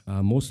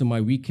 Most of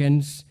my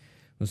weekends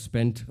were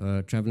spent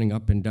traveling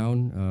up and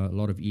down, a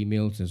lot of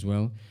emails as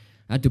well.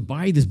 I had to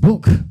buy this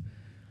book.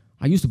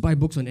 I used to buy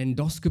books on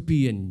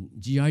endoscopy and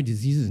GI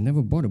diseases,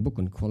 never bought a book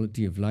on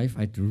quality of life.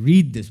 I had to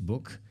read this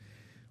book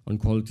on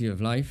quality of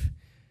life.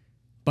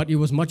 But it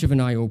was much of an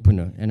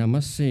eye-opener. And I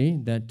must say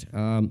that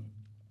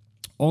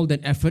all that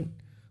effort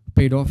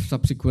paid off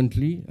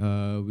subsequently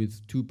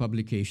with 2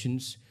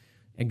 publications,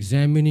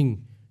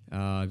 examining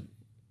and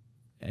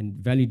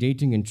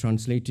validating and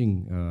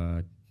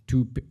translating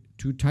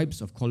two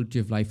types of quality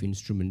of life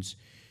instruments,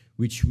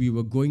 which we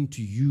were going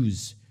to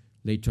use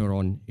later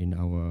on in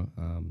our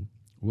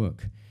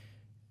work.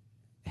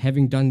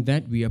 Having done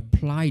that, we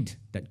applied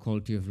that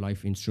quality of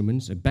life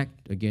instruments back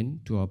again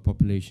to our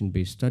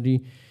population-based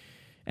study,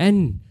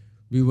 and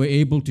we were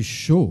able to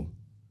show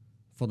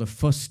for the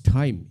first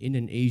time in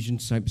an Asian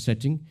type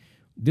setting.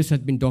 This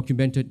had been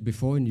documented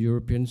before in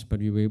Europeans, but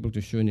we were able to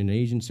show in an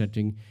Asian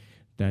setting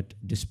that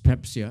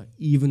dyspepsia,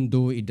 even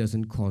though it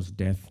doesn't cause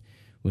death,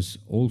 was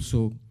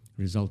also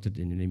resulted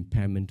in an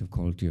impairment of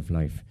quality of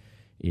life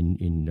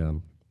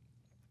in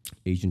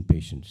Asian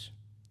patients.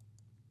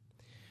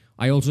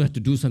 I also had to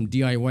do some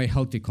DIY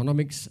health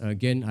economics.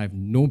 Again, I have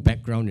no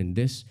background in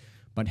this,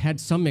 but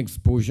had some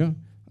exposure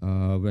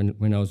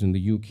when I was in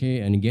the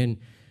UK, and again,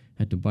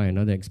 had to buy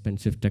another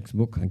expensive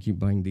textbook. I keep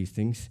buying these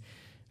things.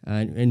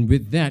 And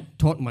with that,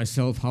 taught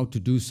myself how to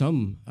do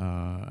some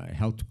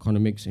health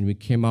economics, and we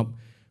came up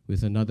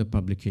with another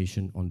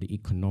publication on the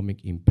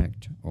economic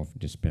impact of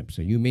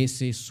dyspepsia. You may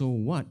say, so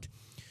what?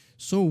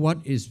 So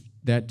what is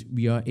that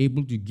we are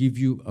able to give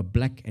you a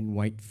black and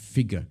white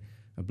figure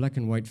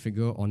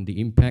on the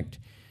impact,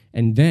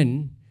 and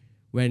then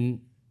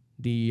when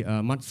the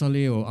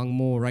Matsale or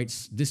Angmo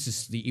writes, this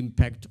is the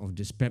impact of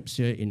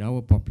dyspepsia in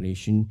our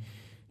population,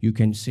 you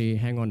can say,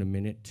 hang on a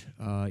minute,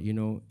 you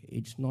know,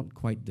 it's not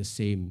quite the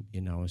same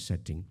in our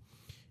setting.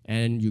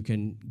 And you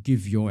can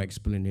give your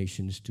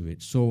explanations to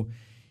it. So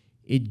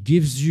it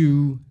gives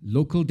you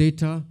local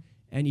data,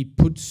 and it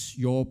puts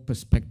your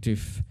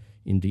perspective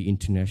in the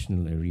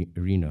international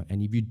arena.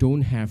 And if you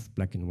don't have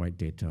black and white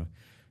data,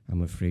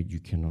 I'm afraid you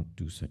cannot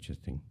do such a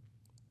thing.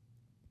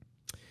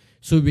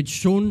 So it's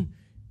shown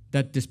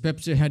that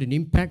dyspepsia had an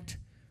impact.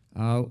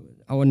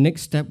 Our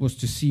next step was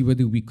to see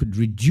whether we could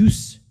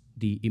reduce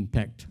the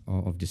impact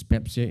of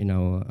dyspepsia in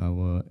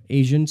our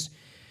Asians.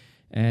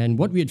 And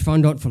what we had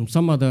found out from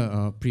some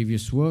other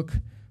previous work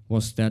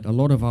was that a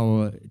lot of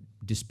our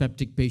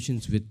dyspeptic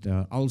patients with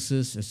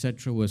ulcers,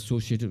 etc., were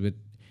associated with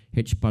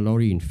H.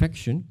 pylori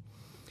infection.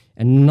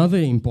 And another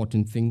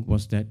important thing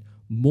was that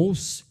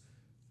most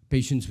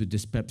patients with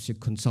dyspepsia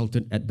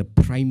consulted at the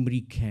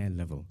primary care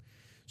level.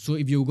 So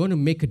if you were going to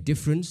make a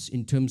difference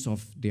in terms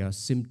of their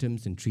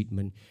symptoms and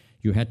treatment,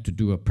 you had to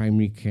do a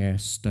primary care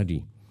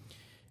study.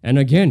 And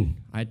again,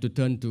 I had to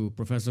turn to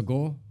Professor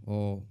Gore,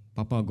 or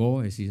Papa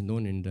Gore, as he's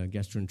known in the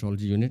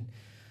gastroenterology unit.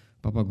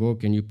 Papa Gore,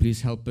 can you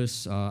please help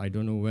us? I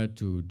don't know where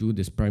to do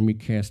this primary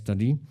care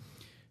study.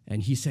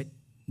 And he said,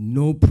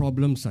 no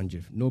problem,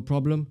 Sanjiv, no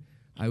problem.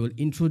 I will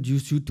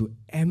introduce you to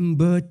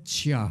Amber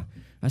Chia.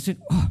 I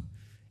said, oh,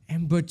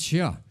 Amber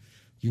Chia,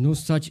 you know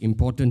such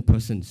important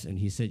persons. And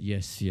he said,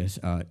 yes,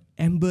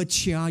 Amber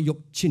Chia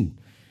Yok Chin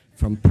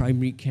from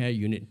primary care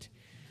unit.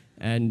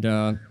 And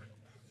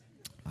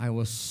I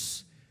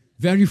was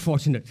very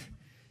fortunate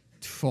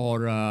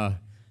for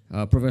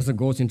Professor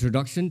Gore's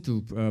introduction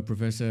to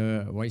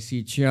Professor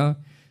Y.C. Chia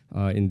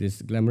in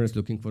this glamorous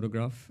looking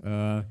photograph.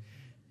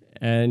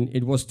 And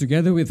it was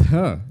together with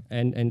her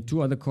and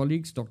two other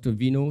colleagues, Dr.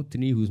 Vino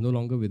Tini, who's no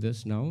longer with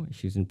us now,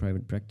 she's in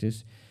private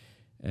practice,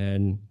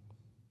 and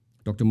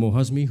Dr.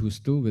 Mohazmi, who's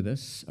still with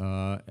us.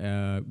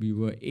 We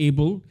were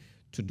able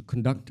to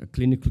conduct a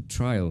clinical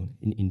trial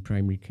in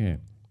primary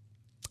care.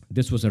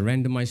 This was a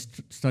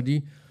randomized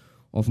study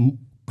of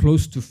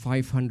close to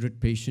 500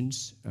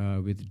 patients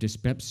with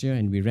dyspepsia,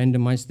 and we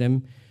randomized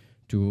them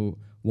to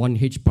one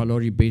H.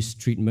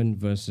 pylori-based treatment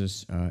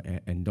versus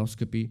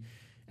endoscopy.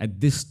 At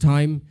this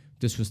time,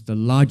 this was the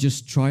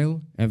largest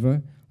trial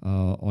ever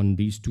on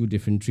these two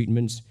different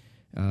treatments,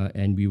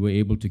 and we were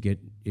able to get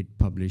it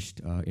published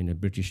in a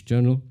British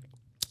journal.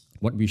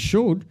 What we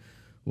showed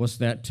was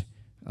that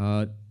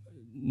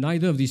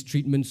neither of these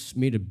treatments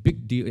made a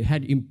big deal. It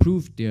had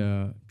improved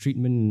their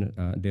treatment,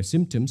 their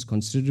symptoms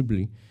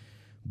considerably,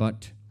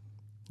 but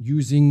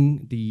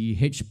using the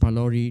H.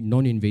 pylori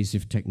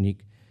non-invasive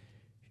technique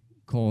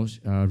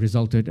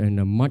resulted in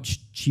a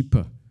much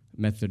cheaper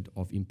method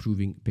of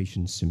improving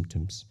patients'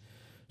 symptoms.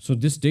 So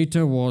this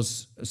data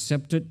was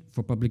accepted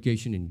for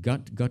publication in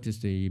GUT. GUT is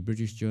the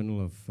British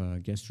Journal of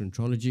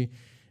Gastroenterology,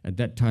 at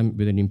that time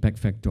with an impact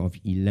factor of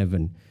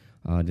 11,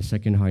 the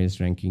second highest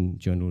ranking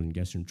journal in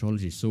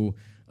gastroenterology. So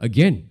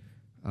again,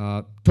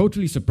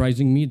 totally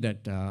surprising me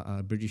that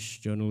a British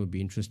journal would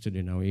be interested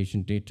in our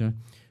Asian data,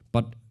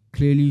 but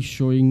clearly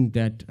showing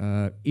that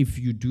if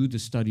you do the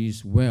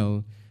studies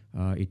well,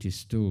 it is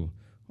still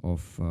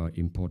of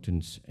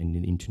importance in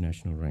an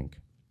international rank.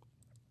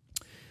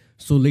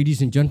 So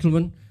ladies and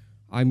gentlemen,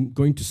 I'm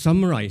going to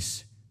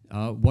summarize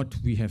what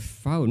we have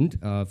found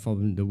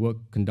from the work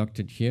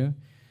conducted here,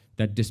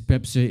 that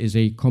dyspepsia is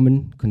a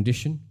common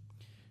condition.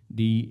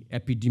 The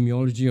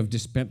epidemiology of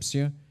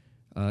dyspepsia,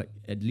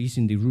 at least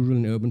in the rural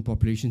and urban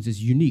populations,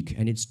 is unique,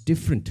 and it's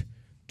different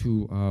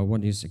to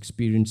what is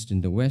experienced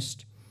in the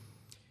West.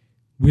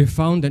 We have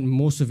found that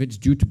most of it's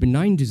due to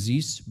benign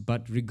disease,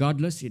 but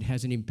regardless, it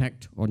has an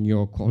impact on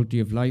your quality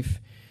of life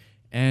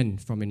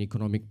and from an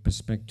economic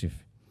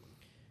perspective.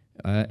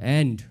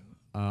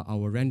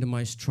 Our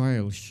randomized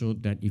trial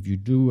showed that if you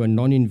do a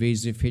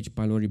non-invasive H.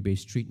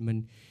 pylori-based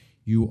treatment,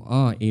 you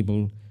are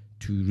able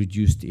to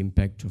reduce the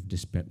impact of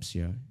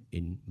dyspepsia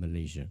in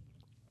Malaysia.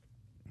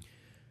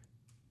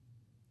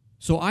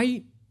 So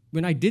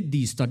when I did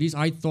these studies,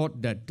 I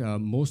thought that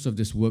most of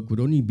this work would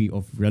only be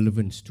of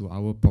relevance to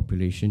our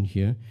population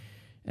here.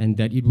 and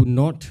that it would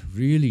not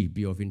really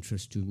be of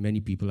interest to many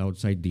people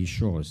outside these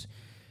shores.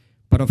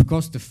 But of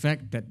course, the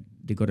fact that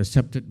they got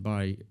accepted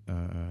by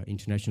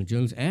international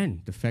journals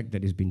and the fact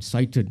that it's been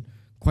cited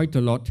quite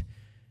a lot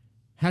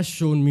has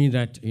shown me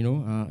that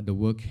the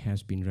work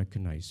has been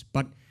recognized.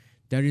 But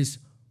there is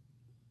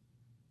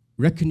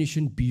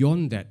recognition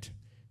beyond that,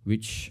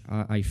 which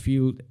I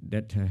feel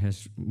that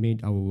has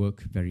made our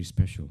work very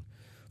special.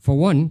 For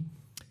one,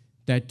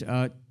 that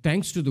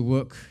thanks to the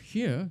work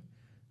here,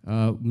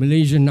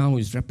 Malaysia now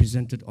is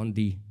represented on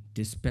the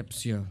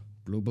Dyspepsia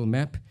global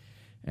map,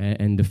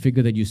 and the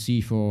figure that you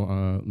see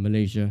for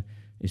Malaysia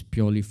is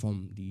purely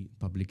from the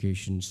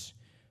publications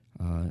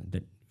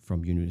that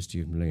from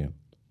University of Malaya.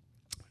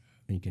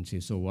 And you can say,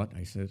 so what?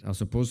 I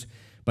suppose,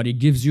 but it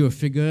gives you a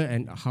figure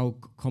and how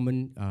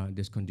common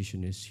this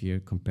condition is here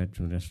compared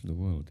to the rest of the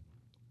world.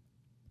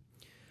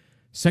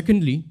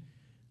 Secondly,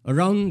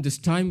 around this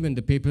time when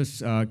the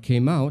papers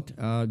came out,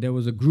 there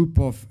was a group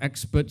of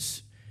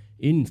experts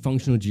in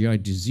functional GI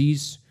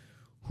disease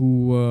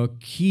who were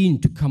keen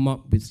to come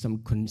up with some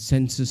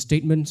consensus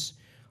statements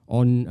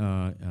on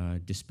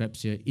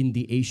dyspepsia in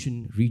the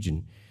Asian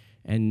region.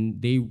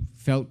 And they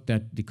felt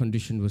that the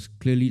condition was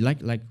clearly,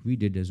 like we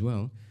did as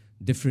well,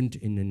 different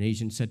in an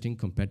Asian setting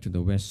compared to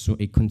the West. So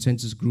a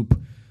consensus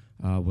group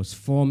was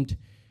formed.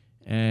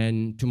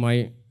 And to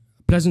my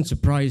pleasant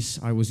surprise,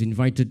 I was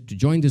invited to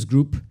join this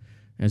group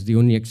as the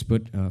only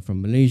expert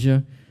from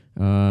Malaysia.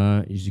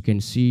 As you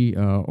can see,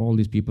 all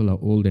these people are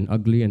old and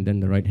ugly, and then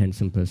the right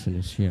handsome person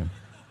is here.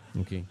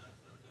 Okay.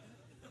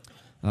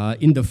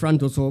 In the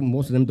front also,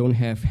 most of them don't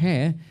have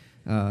hair,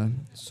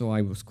 so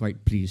I was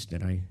quite pleased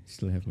that I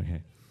still have my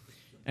hair.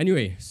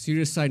 Anyway,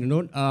 serious side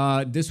note,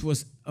 this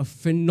was a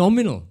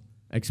phenomenal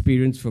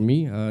experience for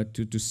me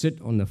to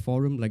sit on a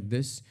forum like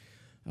this.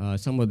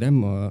 Some of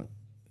them are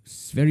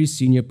very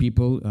senior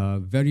people,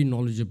 very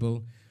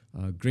knowledgeable,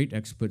 great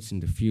experts in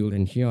the field,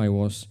 and here I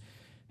was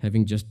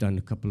having just done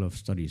a couple of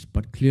studies,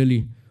 but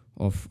clearly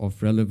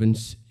of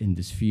relevance in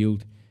this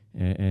field,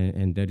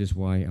 and that is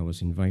why I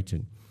was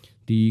invited.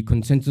 The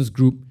consensus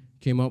group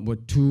came up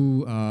with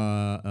two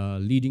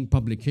leading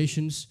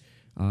publications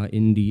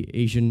in the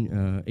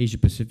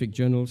Asia-Pacific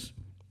journals,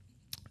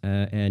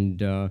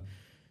 and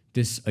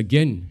this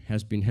again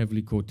has been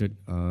heavily quoted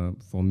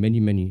for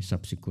many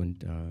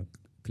subsequent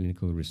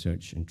clinical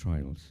research and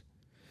trials.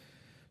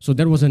 So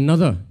that was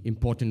another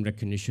important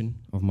recognition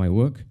of my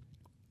work.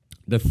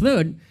 The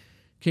third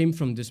came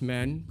from this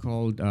man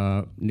called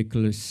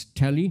Nicholas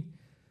Talley,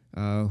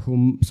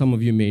 whom some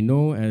of you may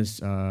know as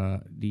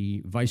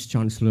the Vice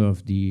Chancellor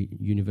of the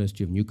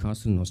University of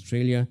Newcastle in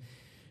Australia.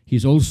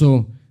 He's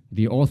also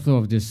the author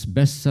of this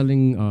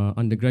best-selling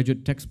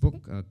undergraduate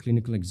textbook,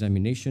 Clinical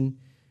Examination,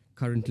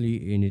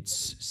 currently in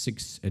its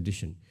 6th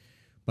edition.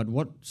 But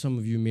what some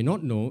of you may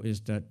not know is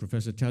that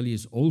Professor Talley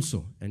is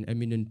also an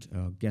eminent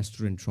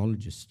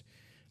gastroenterologist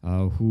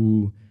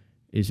who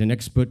is an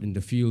expert in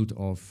the field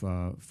of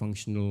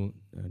functional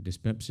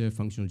dyspepsia,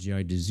 functional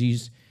GI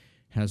disease,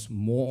 has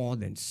more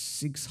than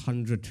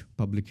 600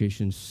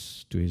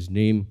 publications to his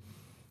name,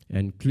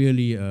 and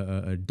clearly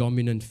a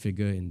dominant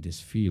figure in this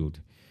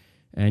field.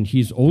 And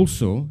he's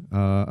also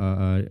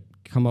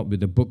come up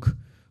with a book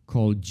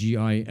called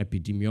GI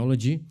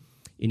Epidemiology.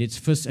 In its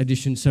first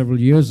edition several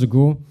years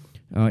ago,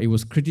 it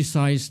was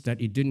criticized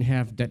that it didn't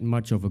have that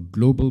much of a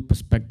global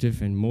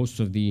perspective, and most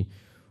of the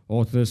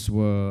authors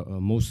were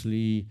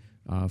mostly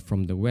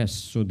from the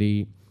West. So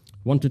they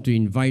wanted to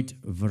invite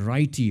a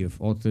variety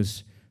of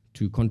authors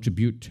to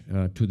contribute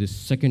to this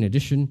second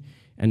edition.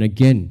 And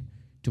again,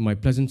 to my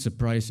pleasant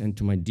surprise and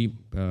to my deep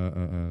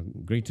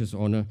greatest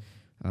honor,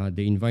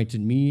 they invited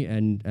me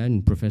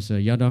and Professor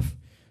Yadav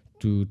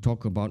to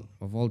talk about,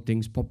 of all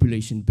things,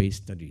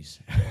 population-based studies.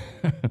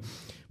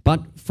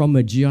 But from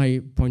a GI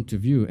point of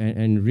view,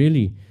 and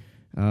really,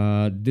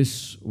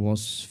 this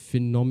was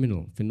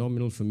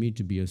phenomenal for me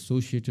to be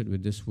associated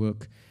with this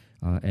work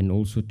and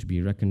also to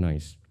be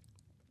recognized.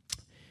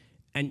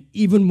 And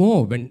even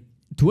more, when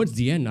towards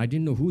the end, I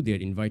didn't know who they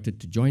had invited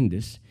to join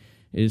this,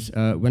 is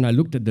when I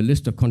looked at the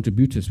list of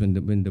contributors when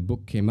the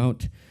book came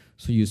out.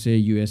 So you say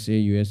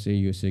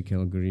USA,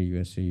 Calgary,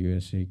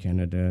 USA,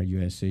 Canada,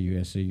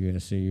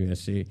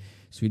 USA,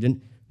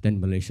 Sweden, then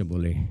Malaysia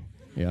boleh.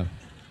 Yeah.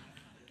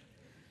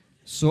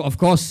 So of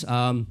course,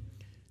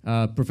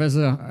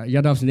 Professor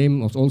Yadav's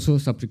name was also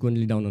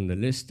subsequently down on the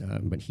list,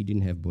 but he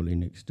didn't have boleh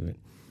next to it.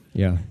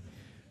 Yeah.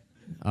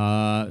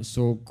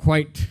 So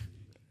quite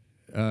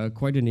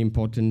an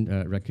important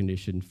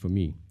recognition for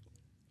me.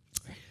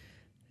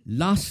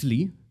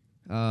 Lastly,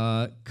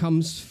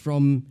 comes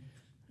from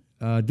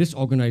this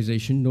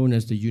organization known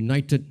as the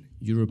United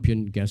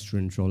European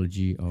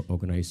Gastroenterology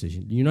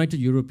Organization. The United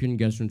European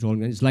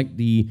Gastroenterology is like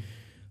the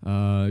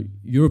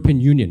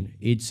European Union.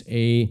 It's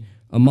a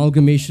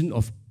amalgamation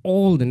of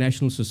all the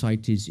national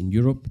societies in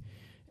Europe,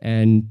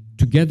 and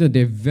together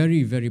they're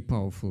very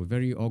powerful,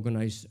 very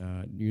organized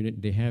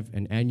unit. They have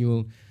an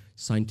annual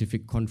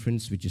scientific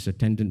conference which is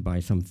attended by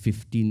some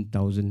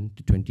 15,000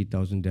 to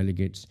 20,000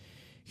 delegates.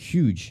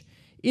 Huge.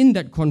 In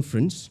that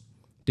conference,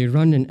 they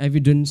run an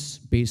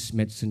evidence-based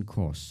medicine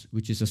course,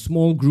 which is a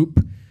small group,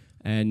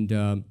 and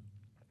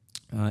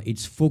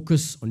it's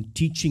focused on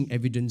teaching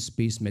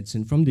evidence-based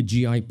medicine from the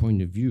GI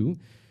point of view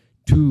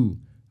to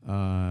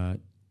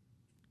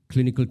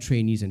clinical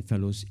trainees and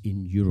fellows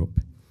in Europe.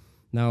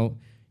 Now,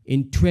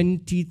 in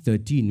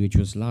 2013, which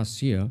was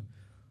last year,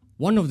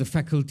 one of the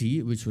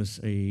faculty, which was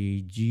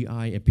a GI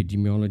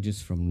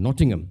epidemiologist from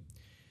Nottingham,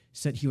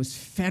 said he was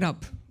fed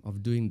up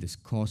of doing this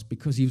course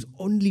because he was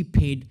only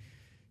paid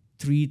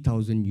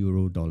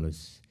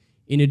 €3,000,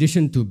 in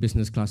addition to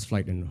business class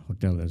flight and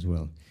hotel as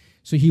well.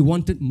 So he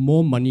wanted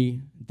more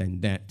money than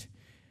that.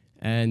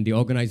 And the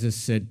organizers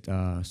said,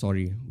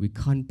 sorry, we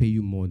can't pay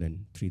you more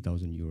than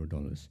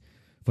 €3,000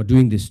 for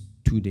doing this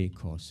 2-day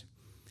course.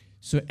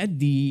 So at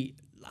the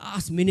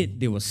last minute,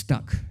 they were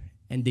stuck.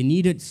 And they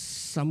needed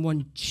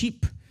someone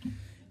cheap,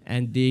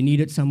 and they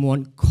needed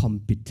someone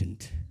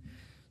competent.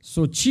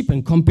 So cheap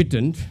and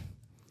competent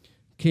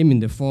came in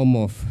the form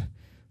of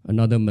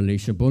another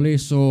Malaysia Boleh.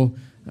 So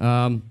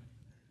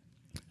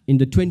in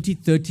the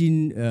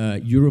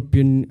 2013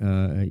 European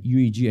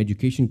UEG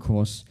education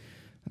course,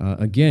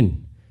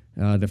 again,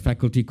 the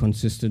faculty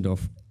consisted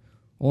of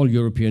all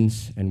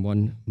Europeans and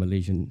one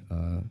Malaysian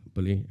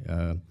Boleh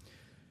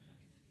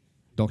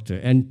doctor.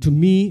 And to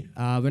me,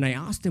 when I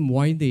asked them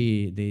why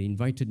they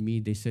invited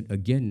me, they said,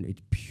 again,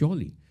 it's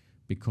purely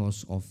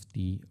because of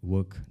the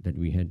work that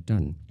we had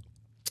done.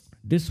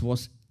 This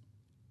was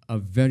a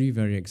very,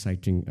 very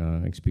exciting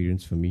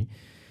experience for me.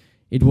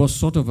 It was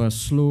sort of a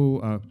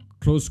slow,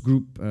 closed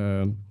group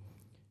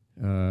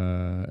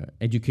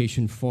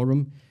education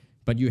forum,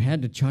 but you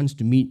had the chance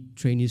to meet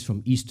trainees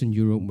from Eastern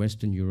Europe,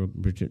 Western Europe,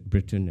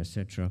 Britain,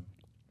 etc.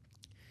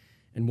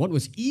 And what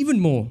was even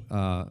more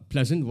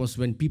pleasant was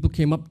when people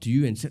came up to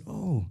you and said,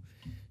 oh,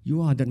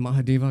 you are that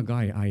Mahadeva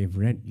guy, I have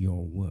read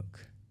your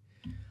work.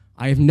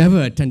 I have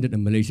never attended a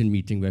Malaysian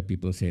meeting where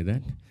people say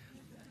that.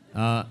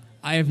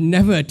 I have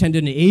never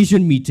attended an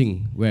Asian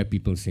meeting where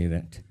people say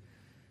that.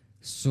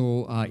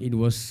 So it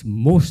was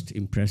most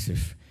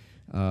impressive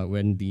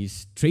when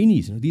these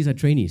trainees, these are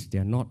trainees, they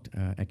are not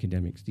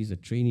academics, these are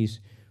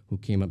trainees who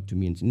came up to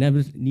me. And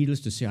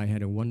needless to say, I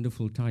had a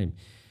wonderful time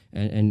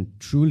and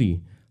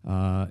truly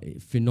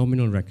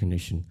phenomenal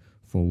recognition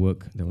for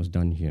work that was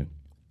done here.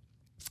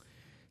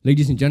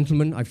 Ladies and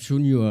gentlemen, I've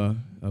shown you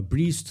a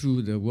breeze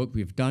through the work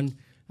we've done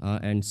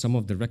and some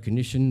of the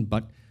recognition,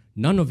 but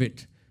none of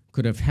it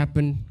could have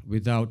happened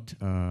without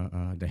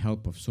the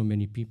help of so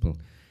many people.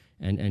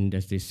 And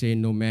as they say,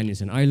 no man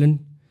is an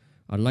island.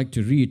 I'd like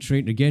to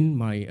reiterate again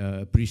my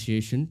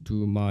appreciation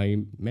to my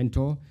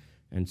mentor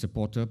and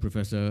supporter,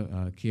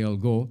 Professor K.L.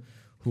 Goh,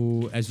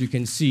 who, as you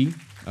can see,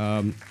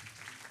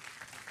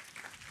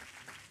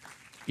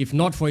 if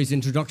not for his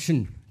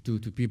introduction to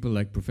people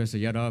like Professor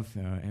Yadav,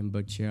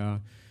 Amber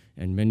Chia,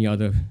 and many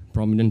other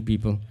prominent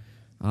people,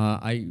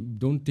 I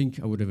don't think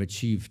I would have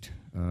achieved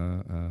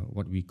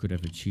what we could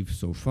have achieved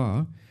so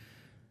far.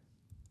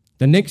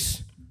 The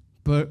next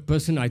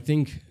person I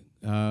think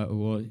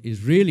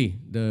is really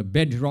the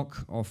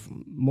bedrock of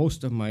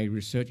most of my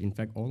research, in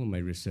fact all of my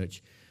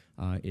research,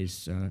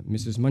 is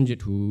Mrs.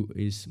 Manjit, who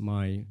is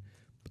my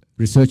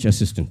research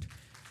assistant.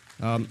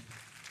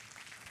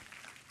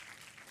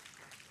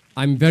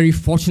 I'm very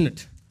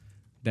fortunate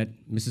that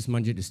Mrs.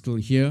 Manjit is still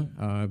here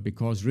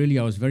because really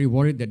I was very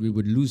worried that we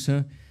would lose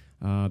her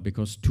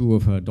because 2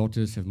 of her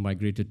daughters have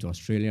migrated to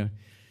Australia.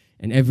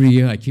 And every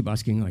year I keep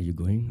asking, are you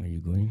going? Are you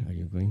going? Are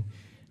you going?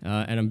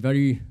 And I'm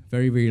very,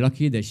 very, very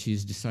lucky that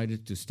she's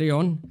decided to stay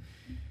on.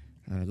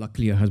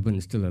 Luckily, her husband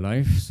is still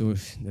alive, so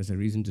there's a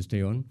reason to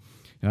stay on.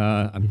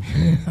 I'm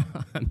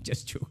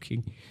just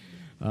joking.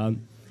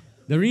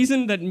 The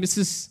reason that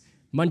Mrs.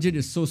 Manjit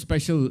is so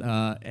special,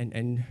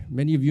 and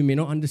many of you may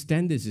not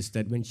understand this, is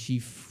that when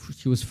she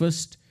was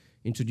first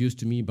introduced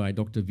to me by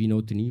Dr.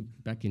 Vinotini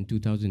back in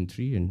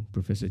 2003 and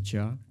Professor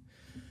Chia,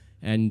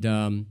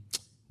 and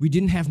we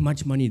didn't have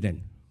much money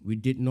then. We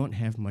did not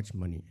have much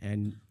money,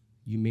 and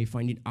you may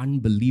find it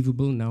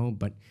unbelievable now,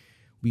 but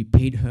we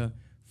paid her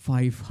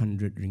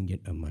 500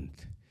 ringgit a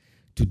month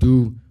to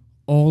do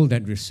all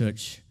that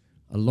research,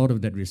 a lot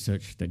of that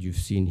research that you've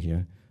seen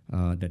here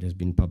that has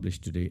been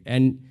published today.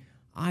 And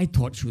I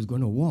thought she was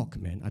going to walk,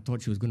 man. I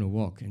thought she was going to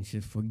walk. And she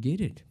said, forget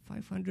it,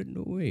 500,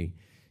 no way.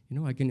 You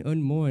know, I can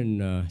earn more in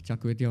char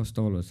kway teow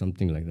stall or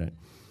something like that.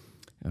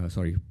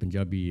 Sorry,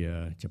 Punjabi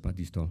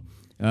chapati stall.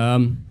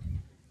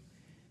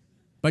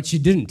 But she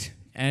didn't.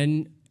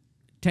 And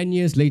 10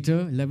 years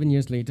later, 11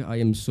 years later, I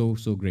am so,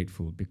 so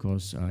grateful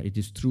because it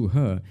is through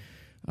her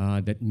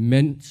that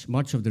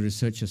much of the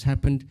research has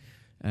happened.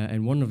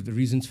 And one of the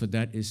reasons for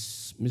that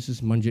is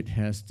Mrs. Manjit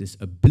has this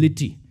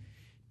ability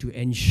to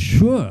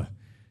ensure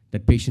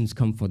that patients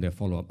come for their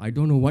follow-up. I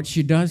don't know what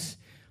she does.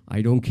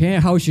 I don't care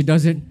how she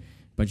does it,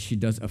 but she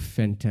does a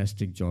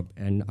fantastic job.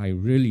 And I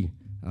really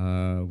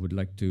would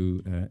like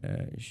to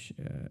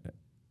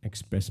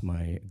express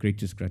my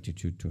greatest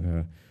gratitude to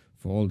her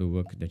for all the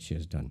work that she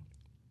has done.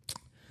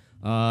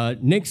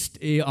 Next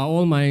are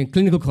all my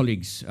clinical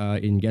colleagues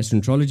in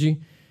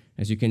gastroenterology.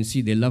 As you can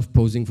see, they love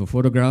posing for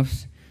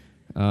photographs.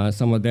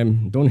 Some of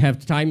them don't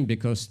have time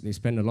because they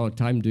spend a lot of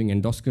time doing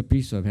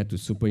endoscopy, so I've had to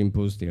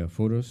superimpose their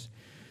photos.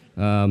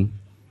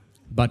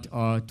 But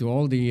to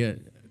all the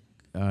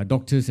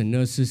doctors and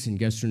nurses in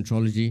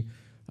gastroenterology,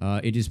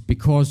 it is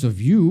because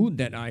of you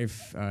that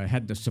I've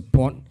had the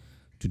support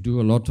to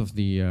do a lot of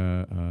the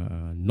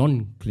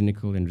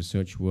non-clinical and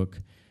research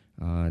work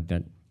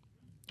that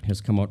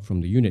has come out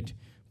from the unit.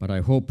 But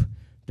I hope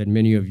that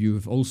many of you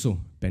have also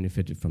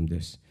benefited from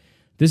this.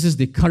 This is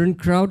the current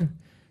crowd.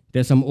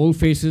 There's some old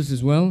faces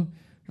as well.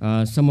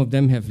 Some of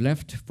them have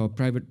left for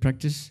private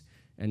practice,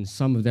 and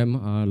some of them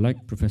are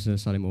like Professor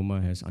Salim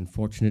Omar has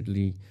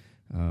unfortunately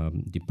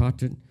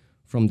departed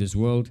from this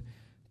world.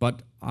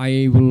 But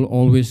I will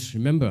always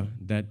remember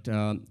that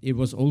it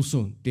was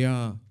also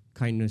their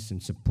kindness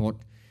and support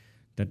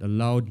that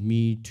allowed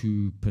me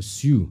to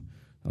pursue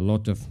a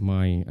lot of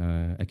my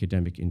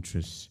academic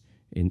interests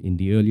in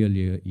the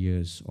earlier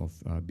years of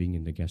being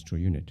in the gastro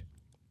unit.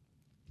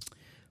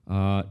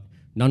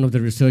 None of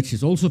the research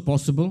is also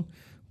possible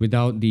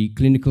without the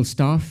clinical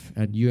staff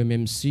at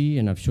UMMC,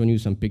 and I've shown you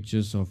some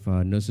pictures of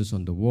nurses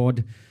on the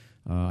ward.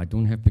 I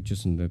don't have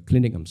pictures in the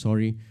clinic, I'm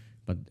sorry,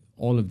 but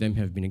all of them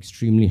have been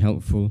extremely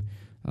helpful,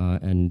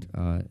 and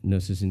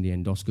nurses in the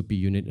endoscopy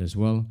unit as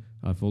well.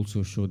 I've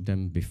also showed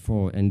them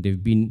before, and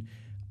they've been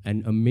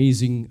an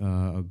amazing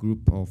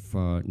group of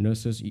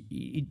nurses.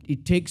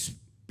 It takes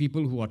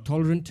people who are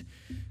tolerant,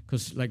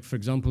 because, like, for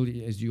example,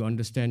 as you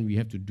understand, we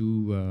have to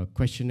do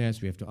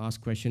questionnaires, we have to ask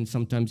questions.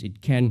 Sometimes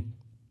it can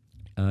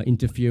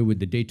interfere with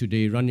the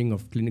day-to-day running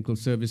of clinical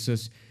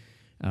services,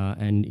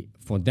 and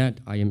for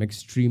that, I am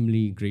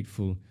extremely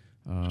grateful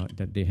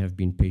that they have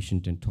been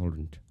patient and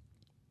tolerant.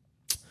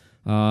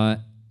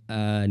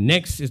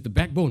 Next is the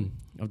backbone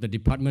of the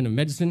Department of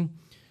Medicine,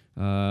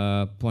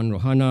 Puan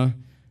Rohana,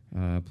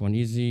 Puan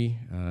Izzy,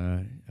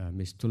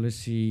 Ms.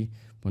 Tulasi,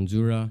 Puan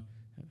Zura.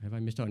 Have I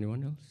missed out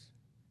anyone else?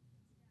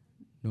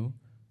 No?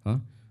 Huh?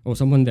 Oh,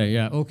 someone there,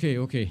 yeah.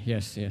 Okay,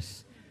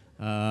 yes.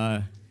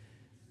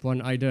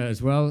 Puan Ida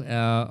as well.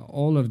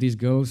 All of these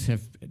girls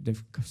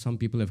some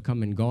people have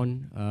come and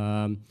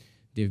gone.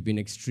 They've been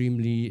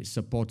extremely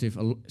supportive,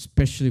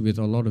 especially with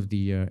a lot of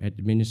the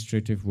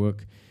administrative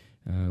work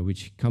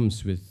which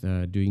comes with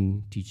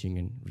doing teaching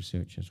and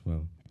research as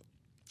well.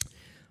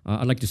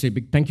 I'd like to say a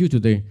big thank you to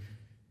the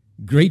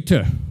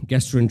greater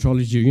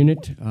gastroenterology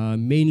unit,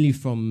 mainly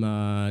from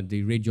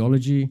the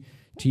radiology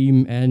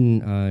team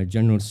and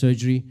general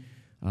surgery.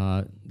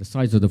 The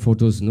size of the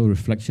photos, no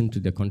reflection to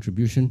their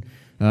contribution.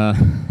 But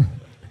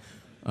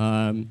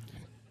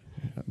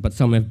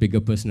some have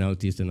bigger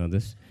personalities than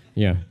others.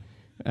 Yeah.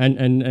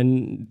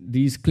 And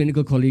these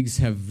clinical colleagues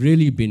have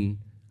really been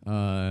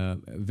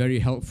very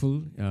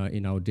helpful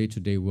in our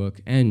day-to-day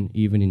work and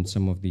even in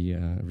some of the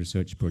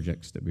research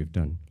projects that we've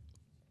done.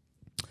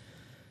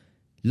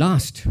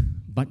 Last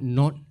but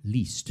not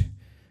least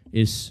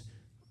is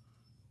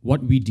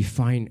what we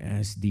define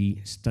as the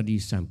study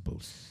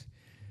samples.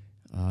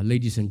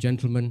 Ladies and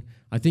gentlemen,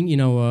 I think in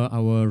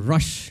our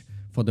rush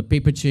for the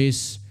paper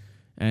chase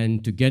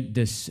and to get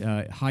this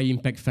high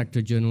impact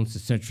factor journals,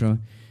 etc.,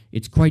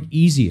 it's quite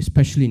easy,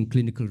 especially in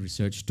clinical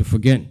research, to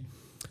forget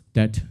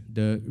that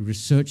the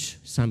research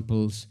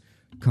samples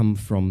come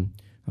from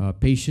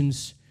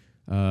patients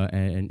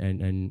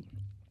and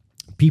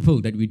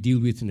people that we deal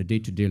with in a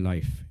day-to-day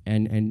life.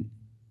 And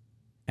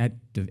at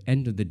the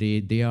end of the day,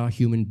 they are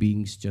human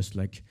beings just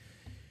like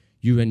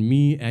you and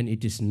me, and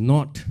it is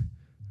not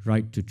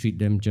right to treat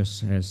them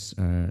just as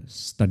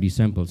study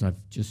samples.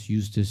 I've just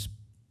used this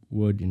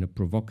word in a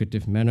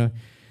provocative manner.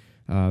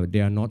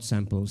 They are not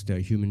samples, they are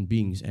human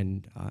beings,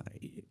 and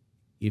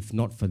if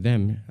not for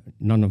them,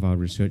 none of our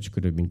research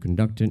could have been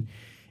conducted.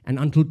 And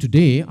until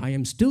today, I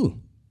am still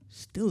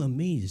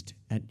amazed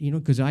at,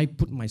 because I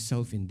put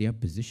myself in their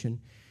position,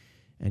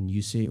 and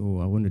you say, oh,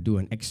 I want to do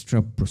an extra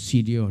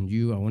procedure on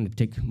you, I want to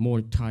take more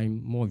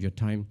of your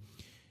time.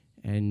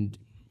 And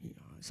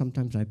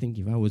sometimes I think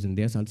if I was in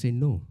theirs, I'd say,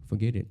 no,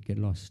 forget it, get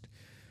lost.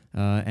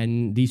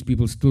 And these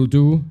people still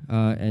do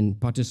and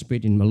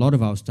participate in a lot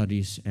of our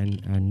studies,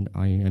 and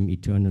I am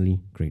eternally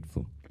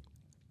grateful.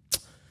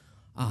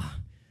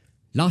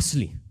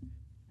 Lastly,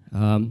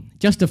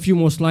 just a few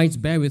more slides,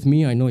 bear with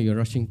me, I know you're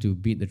rushing to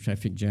beat the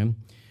traffic jam.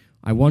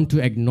 I want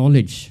to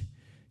acknowledge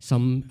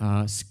some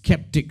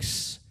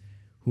skeptics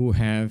who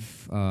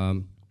have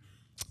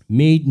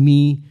made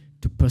me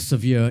to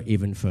persevere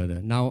even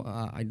further.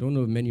 Now, I don't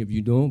know if many of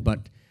you know,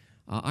 but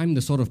I'm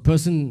the sort of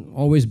person,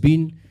 always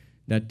been,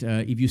 that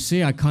if you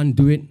say I can't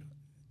do it,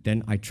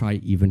 then I try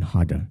even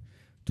harder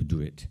to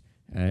do it.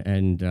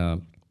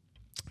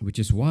 Which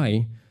is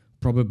why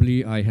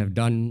probably I have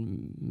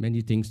done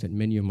many things that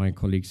many of my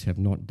colleagues have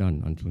not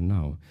done until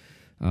now.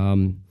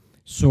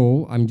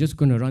 So I'm just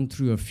going to run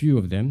through a few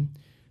of them.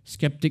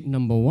 Skeptic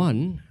number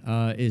one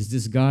is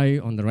this guy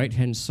on the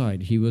right-hand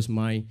side. He was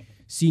my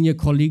senior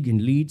colleague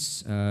in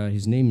Leeds.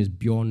 His name is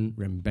Bjorn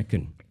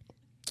Rembecken.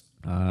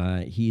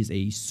 He is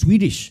a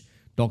Swedish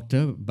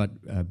doctor,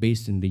 but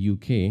based in the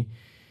UK.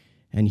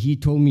 And he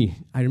told me,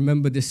 I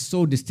remember this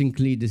so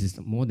distinctly, this is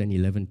more than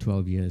 11,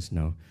 12 years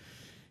now.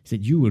 He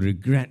said, you will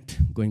regret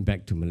going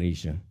back to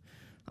Malaysia.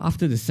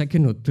 After the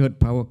second or third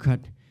power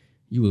cut,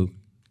 you will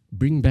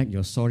bring back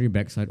your sorry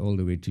backside all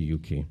the way to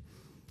UK.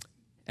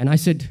 And I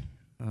said,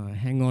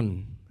 hang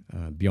on,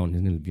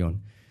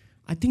 Bjorn.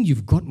 I think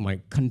you've got my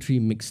country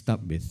mixed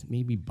up with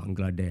maybe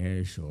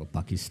Bangladesh or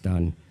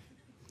Pakistan.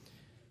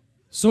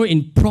 So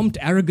in prompt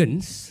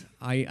arrogance,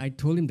 I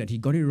told him that he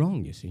got it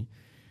wrong, you see.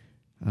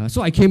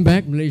 So I came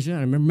back, Malaysia, and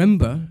I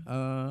remember,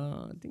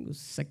 I think it was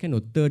second or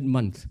third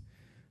month,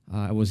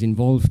 I was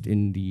involved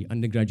in the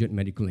undergraduate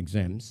medical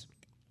exams.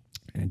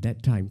 And at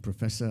that time,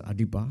 Professor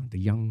Adiba, the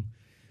young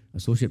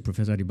Associate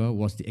Professor Adiba,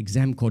 was the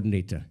exam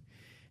coordinator.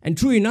 And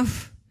true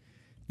enough,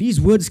 these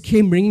words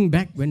came ringing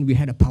back when we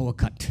had a power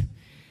cut.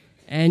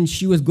 And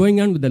she was going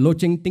on with the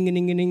locheng,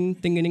 ting-a-ning-a-ning,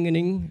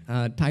 ting-a-ning-a-ning,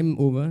 time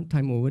over,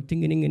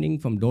 ting-a-ning-a-ning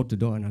from door to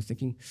door. And I was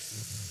thinking,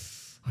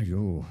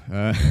 ayo,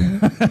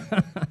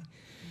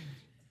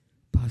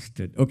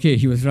 bastard. Okay,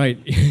 he was right.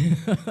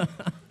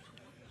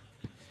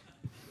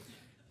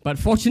 But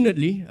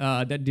fortunately,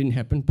 that didn't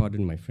happen,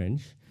 pardon my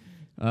French,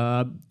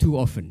 too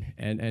often.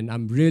 And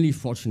I'm really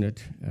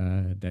fortunate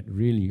that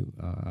really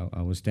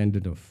our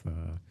standard of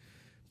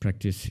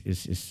practice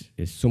is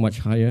so much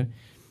higher.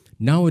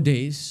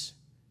 Nowadays,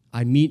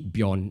 I meet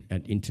Bjorn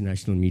at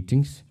international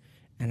meetings,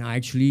 and I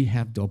actually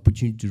have the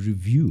opportunity to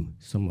review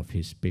some of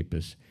his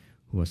papers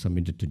who are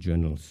submitted to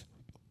journals.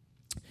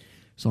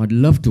 So I'd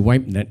love to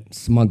wipe that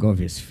smug off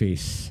his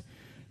face,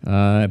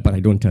 but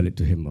I don't tell it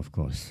to him, of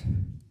course.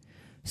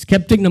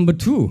 Skeptic number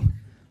 2,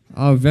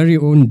 our very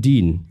own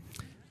dean.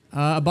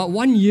 About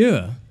 1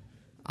 year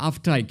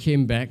after I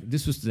came back,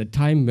 this was the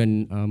time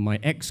when my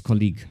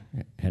ex-colleague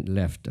had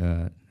left.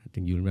 I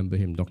think you remember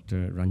him,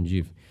 Dr.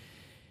 Ranjiv.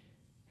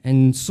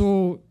 And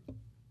so,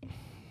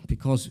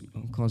 because,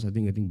 of course, I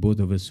think both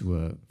of us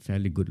were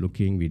fairly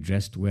good-looking, we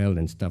dressed well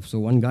and stuff. So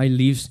one guy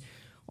leaves,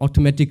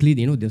 automatically,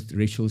 you know, this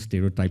racial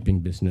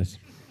stereotyping business.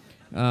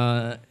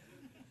 I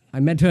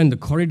met her in the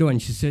corridor,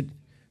 and she said,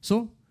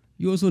 so,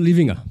 you're also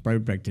leaving a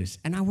private practice?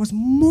 And I was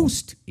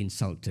most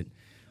insulted.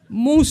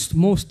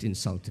 Most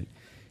insulted.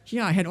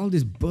 Yeah, I had all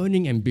these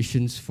burning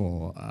ambitions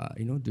for,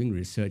 doing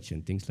research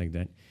and things like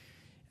that.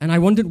 And I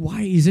wondered,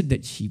 why is it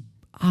that she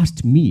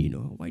asked me, you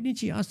know? Why didn't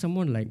she ask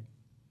someone like,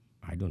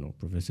 I don't know,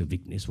 Professor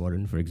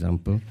Vigneswaran, for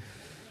example?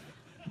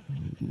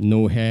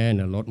 No hair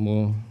and a lot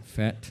more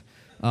fat.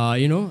 Why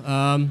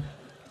didn't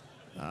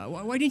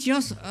she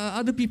ask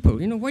other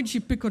people? You know, why did she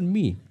pick on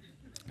me?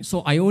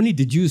 So I only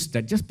deduced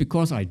that just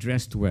because I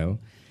dressed well,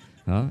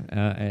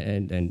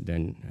 and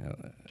then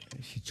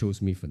she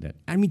chose me for that.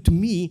 I mean, to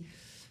me,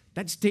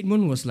 that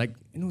statement was like,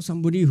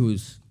 somebody who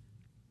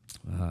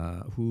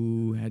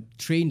had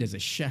trained as a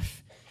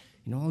chef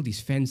in all these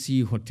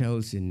fancy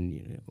hotels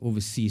in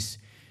overseas,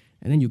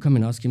 and then you come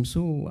and ask him,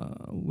 so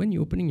when are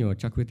you opening your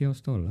char kway teow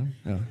stall?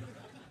 Huh?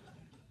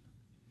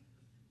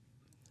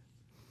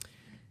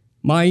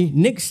 My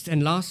next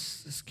and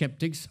last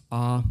skeptics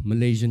are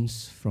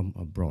Malaysians from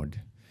abroad.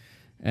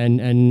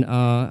 And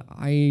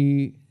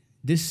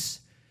this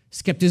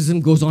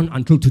skepticism goes on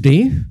until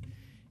today,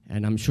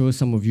 and I'm sure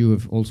some of you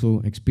have also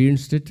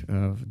experienced it,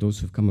 those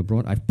who've come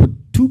abroad. I've put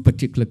 2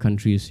 particular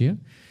countries here,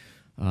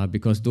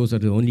 because those are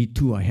the only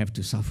 2 I have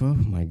to suffer,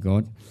 my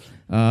God.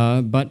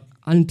 But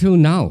until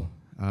now,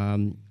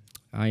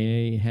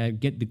 I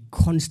get the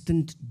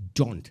constant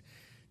daunt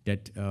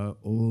that,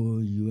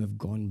 you have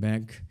gone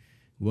back,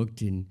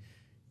 worked in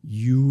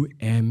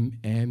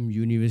UMM,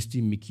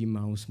 University Mickey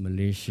Mouse,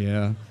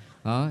 Malaysia.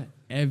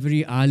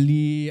 Every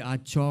Ali,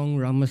 Achong,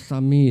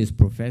 Ramasamy is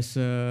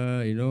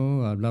professor,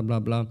 blah, blah,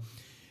 blah.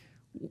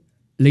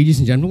 Ladies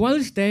and gentlemen,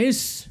 whilst there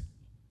is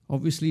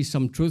obviously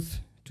some truth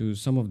to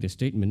some of their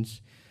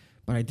statements,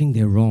 but I think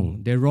they're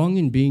wrong. They're wrong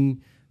in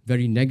being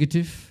very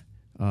negative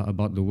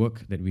about the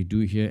work that we do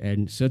here,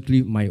 and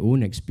certainly my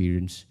own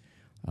experience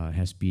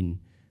has been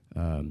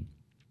that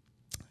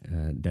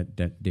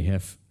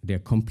they're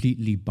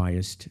completely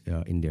biased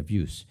in their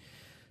views.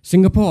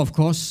 Singapore, of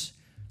course,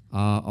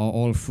 are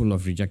all full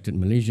of rejected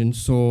Malaysians,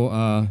 so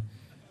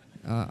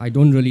I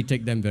don't really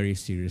take them very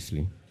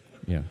seriously.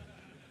 Yeah.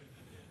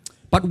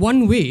 But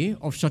one way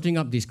of shutting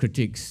up these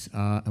critics,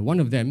 one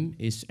of them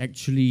is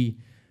actually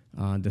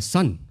the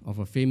son of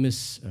a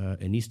famous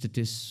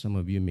anaesthetist, some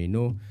of you may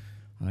know.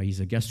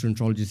 He's a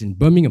gastroenterologist in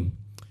Birmingham.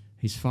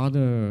 His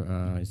father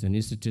is an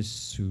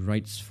anaesthetist who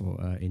writes for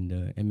in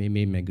the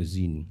MMA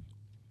magazine,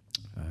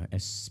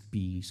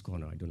 SP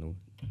Scholar, I don't know,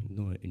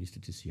 no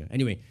anaesthetist here.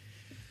 Anyway,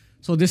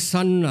 so this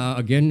son,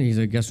 again, he's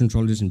a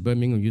gastroenterologist in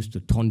Birmingham, used to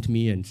taunt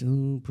me and say,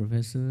 oh,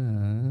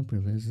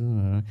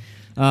 Professor.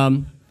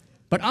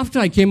 But after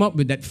I came up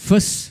with that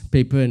first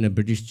paper in a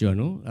British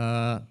journal,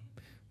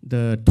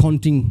 the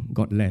taunting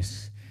got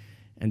less.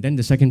 And then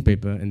the second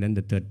paper, and then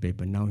the third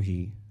paper. Now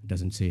he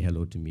doesn't say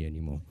hello to me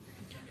anymore.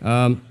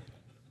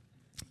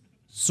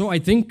 So I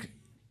think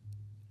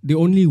the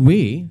only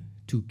way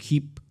to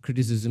keep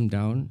criticism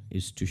down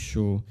is to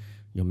show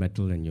your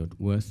mettle and your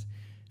worth,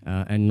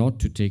 and not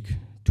to take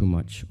too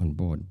much on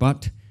board.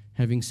 But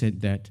having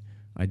said that,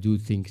 I do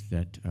think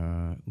that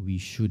we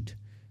should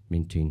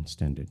maintain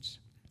standards.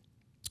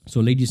 So,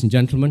 ladies and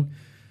gentlemen,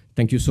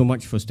 thank you so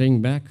much for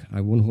staying back.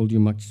 I won't hold you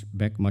much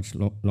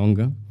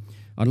longer.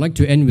 I'd like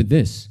to end with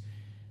this.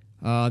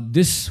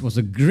 This was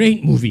a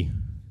great movie.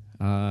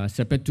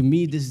 Separate to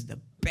me, this is the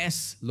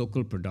best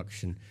local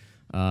production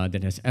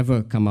that has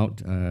ever come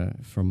out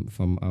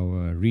from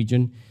our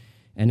region.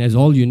 And as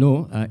all you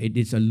know, it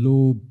is a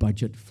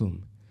low-budget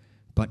film,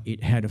 but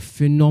it had a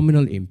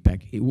phenomenal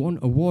impact. It won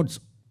awards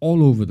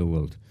all over the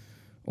world,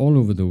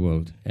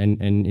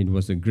 and it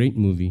was a great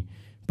movie.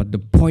 But the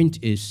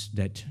point is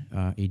that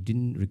it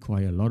didn't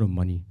require a lot of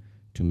money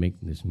to make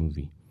this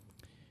movie.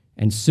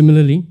 And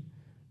similarly,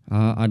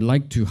 I'd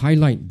like to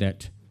highlight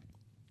that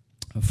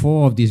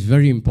 4 of these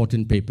very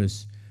important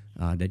papers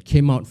that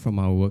came out from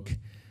our work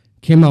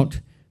came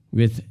out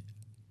with,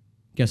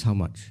 guess how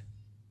much?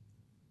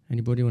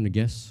 Anybody want to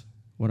guess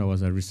what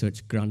was our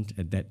research grant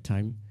at that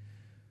time?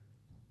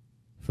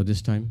 For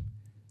this time?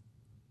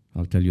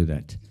 I'll tell you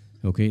that.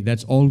 Okay,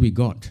 that's all we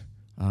got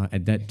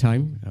at that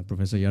time.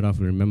 Professor Yaraf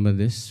will remember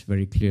this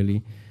very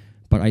clearly.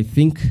 But I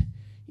think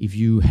if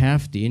you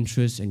have the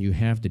interest and you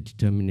have the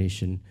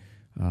determination,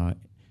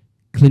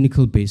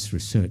 clinical-based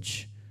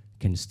research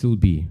can still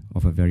be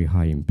of a very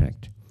high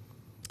impact.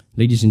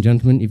 Ladies and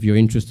gentlemen, if you're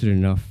interested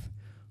enough,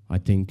 I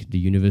think the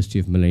University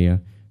of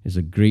Malaya is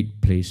a great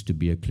place to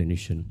be a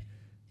clinician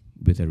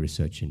with a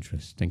research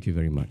interest. Thank you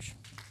very much.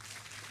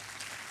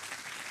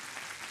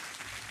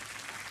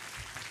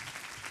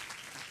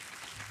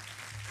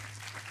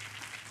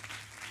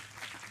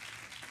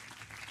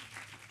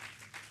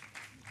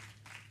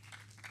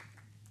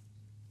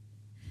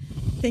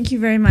 Thank you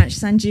very much,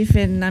 Sanjiv,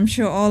 and I'm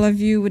sure all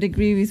of you would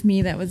agree with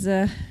me. That was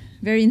a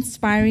very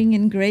inspiring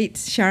and great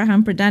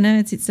Sharahan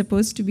Perdana, as it's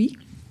supposed to be.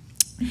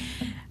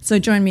 So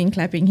join me in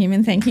clapping him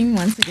and thanking him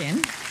once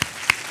again.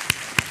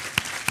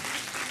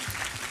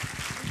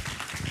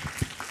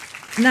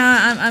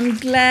 Now, I'm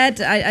glad,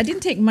 I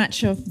didn't take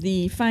much of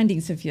the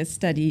findings of your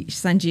study,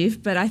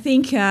 Sanjiv, but I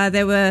think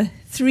there were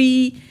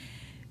 3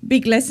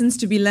 big lessons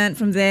to be learned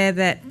from there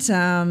that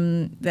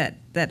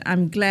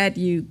I'm glad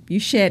you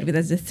shared with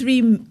us. The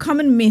 3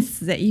 common myths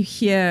that you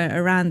hear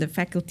around the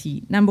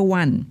faculty. Number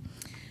 1,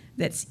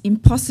 that's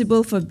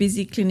impossible for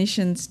busy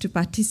clinicians to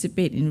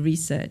participate in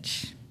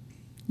research.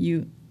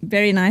 You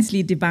very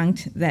nicely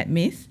debunked that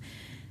myth.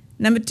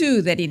 Number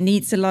 2, that it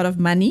needs a lot of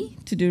money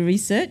to do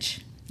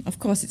research. Of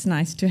course, it's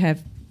nice to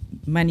have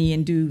money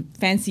and do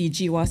fancy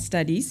GWAS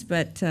studies,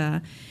 but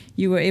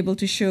you were able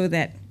to show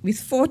that with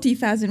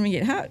 40,000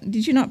 ringgit, how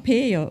did you not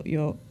pay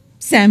your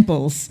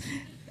samples?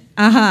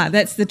 Aha,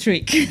 that's the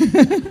trick.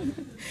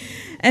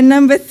 And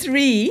number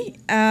 3,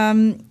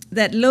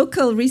 that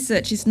local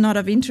research is not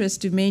of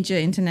interest to major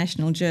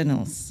international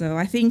journals. So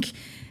I think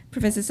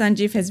Professor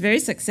Sanjiv has very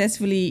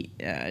successfully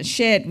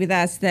shared with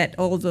us that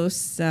all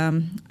those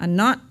are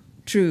not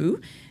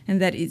true, and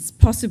that it's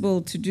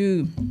possible to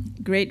do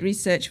great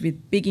research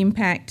with big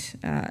impact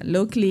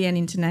locally and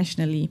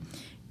internationally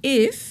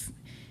if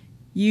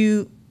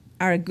you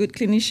are a good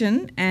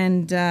clinician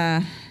and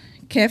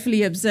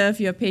carefully observe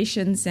your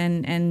patients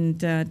and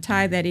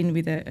tie that in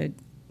with a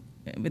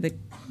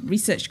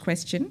research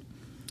question.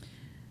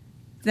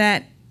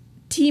 That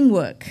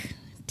teamwork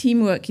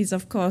is,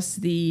 of course,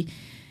 the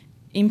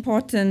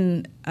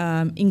important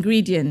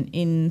ingredient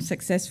in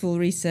successful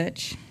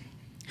research.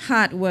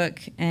 Hard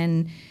work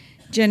and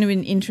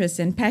genuine interest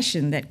and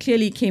passion that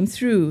clearly came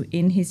through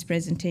in his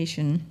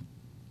presentation.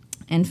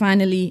 And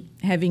finally,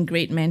 having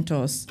great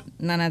mentors,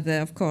 none other,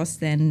 of course,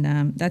 than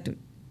Datuk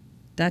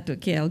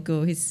KL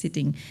Go, who's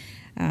sitting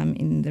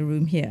in the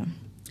room here.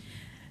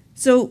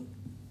 So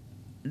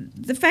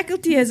the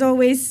faculty has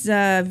always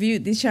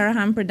viewed the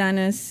Sharahan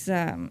Perdanas,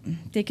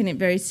 taken it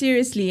very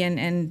seriously,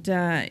 and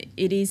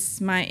it is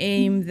my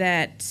aim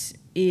that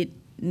it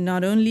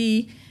not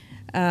only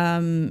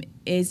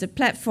is a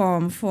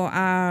platform for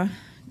our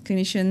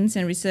clinicians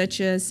and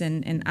researchers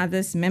and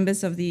others,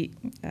 members of the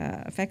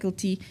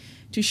faculty,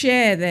 to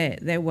share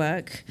their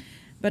work,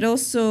 but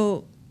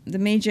also the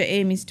major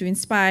aim is to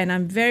inspire. And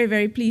I'm very,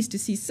 very pleased to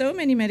see so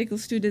many medical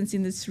students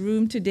in this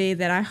room today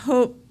that I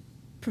hope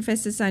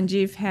Professor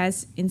Sanjiv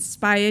has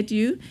inspired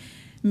you,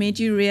 made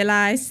you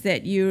realize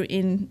that you're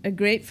in a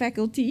great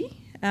faculty,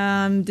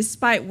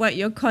 despite what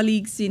your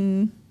colleagues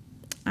in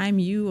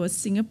IMU or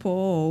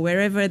Singapore or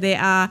wherever they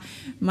are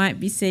might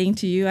be saying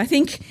to you. I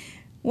think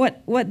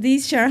what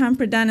these Sharahan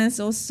Perdanas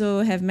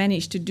also have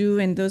managed to do,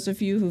 and those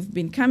of you who've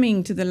been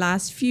coming to the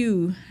last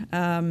few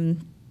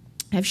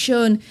have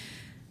shown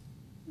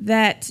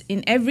that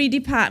in every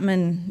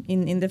department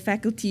in the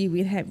faculty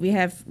we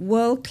have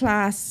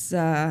world-class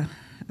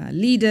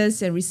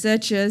leaders and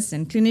researchers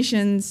and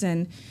clinicians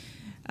and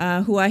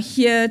who are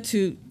here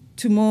to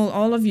mold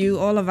all of you,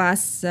 all of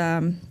us,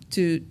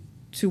 to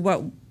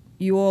what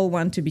you all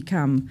want to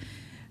become.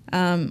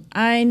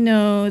 I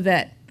know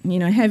that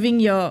having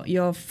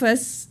your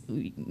first,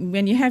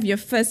 when you have your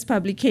first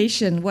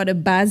publication, what a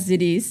buzz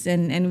it is,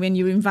 and when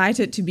you're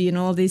invited to be in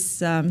all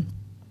this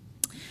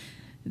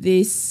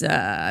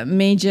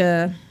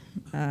major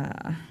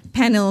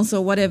panels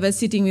or whatever,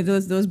 sitting with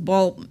those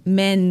bald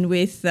men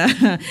with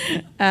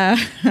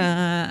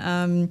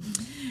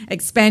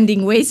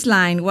expanding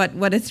waistline.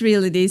 What a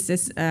thrill it is,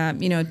 as,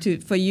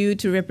 for you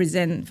to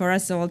represent, for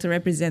us all to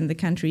represent the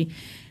country.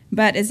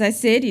 But as I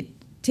said, it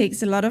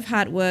takes a lot of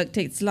hard work,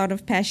 takes a lot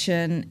of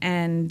passion,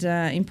 and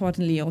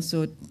importantly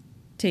also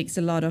takes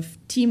a lot of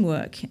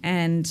teamwork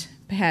and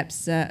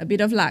perhaps a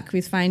bit of luck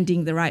with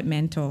finding the right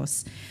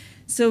mentors.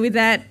 So with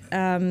that,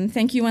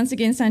 thank you once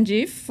again,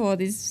 Sanjiv, for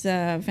this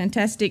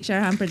fantastic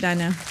Syarahan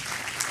Perdana.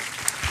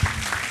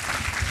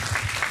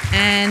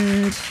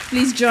 And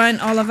please join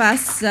all of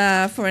us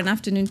for an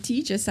afternoon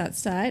tea just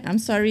outside. I'm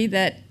sorry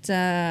that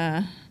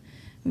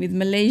with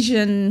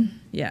Malaysian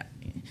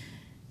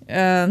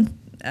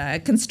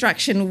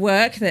construction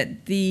work,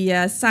 that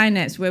the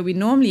synapse where we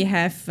normally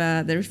have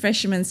the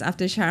refreshments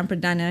after Syarahan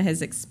Perdana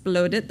has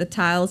exploded. The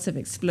tiles have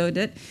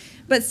exploded.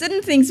 But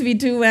certain things we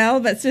do well,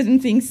 but certain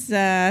things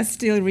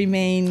still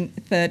remain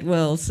third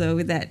world. So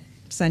with that,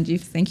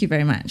 Sanjiv, thank you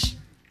very much.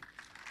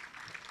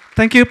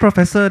 Thank you,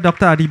 Professor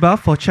Dr. Adiba,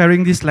 for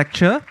chairing this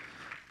lecture.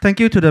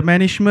 Thank you to the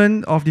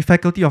management of the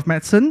Faculty of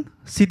Medicine,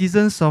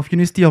 citizens of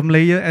University of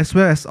Malaya, as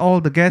well as all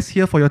the guests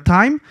here for your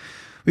time.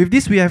 With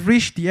this, we have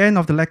reached the end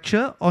of the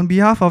lecture. On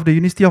behalf of the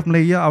University of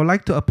Malaya, I would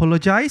like to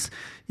apologize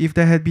if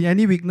there had been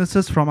any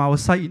weaknesses from our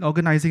side in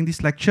organizing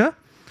this lecture.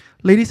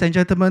 Ladies and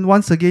gentlemen,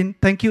 once again,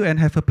 thank you and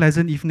have a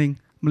pleasant evening.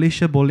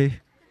 Malaysia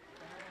boleh.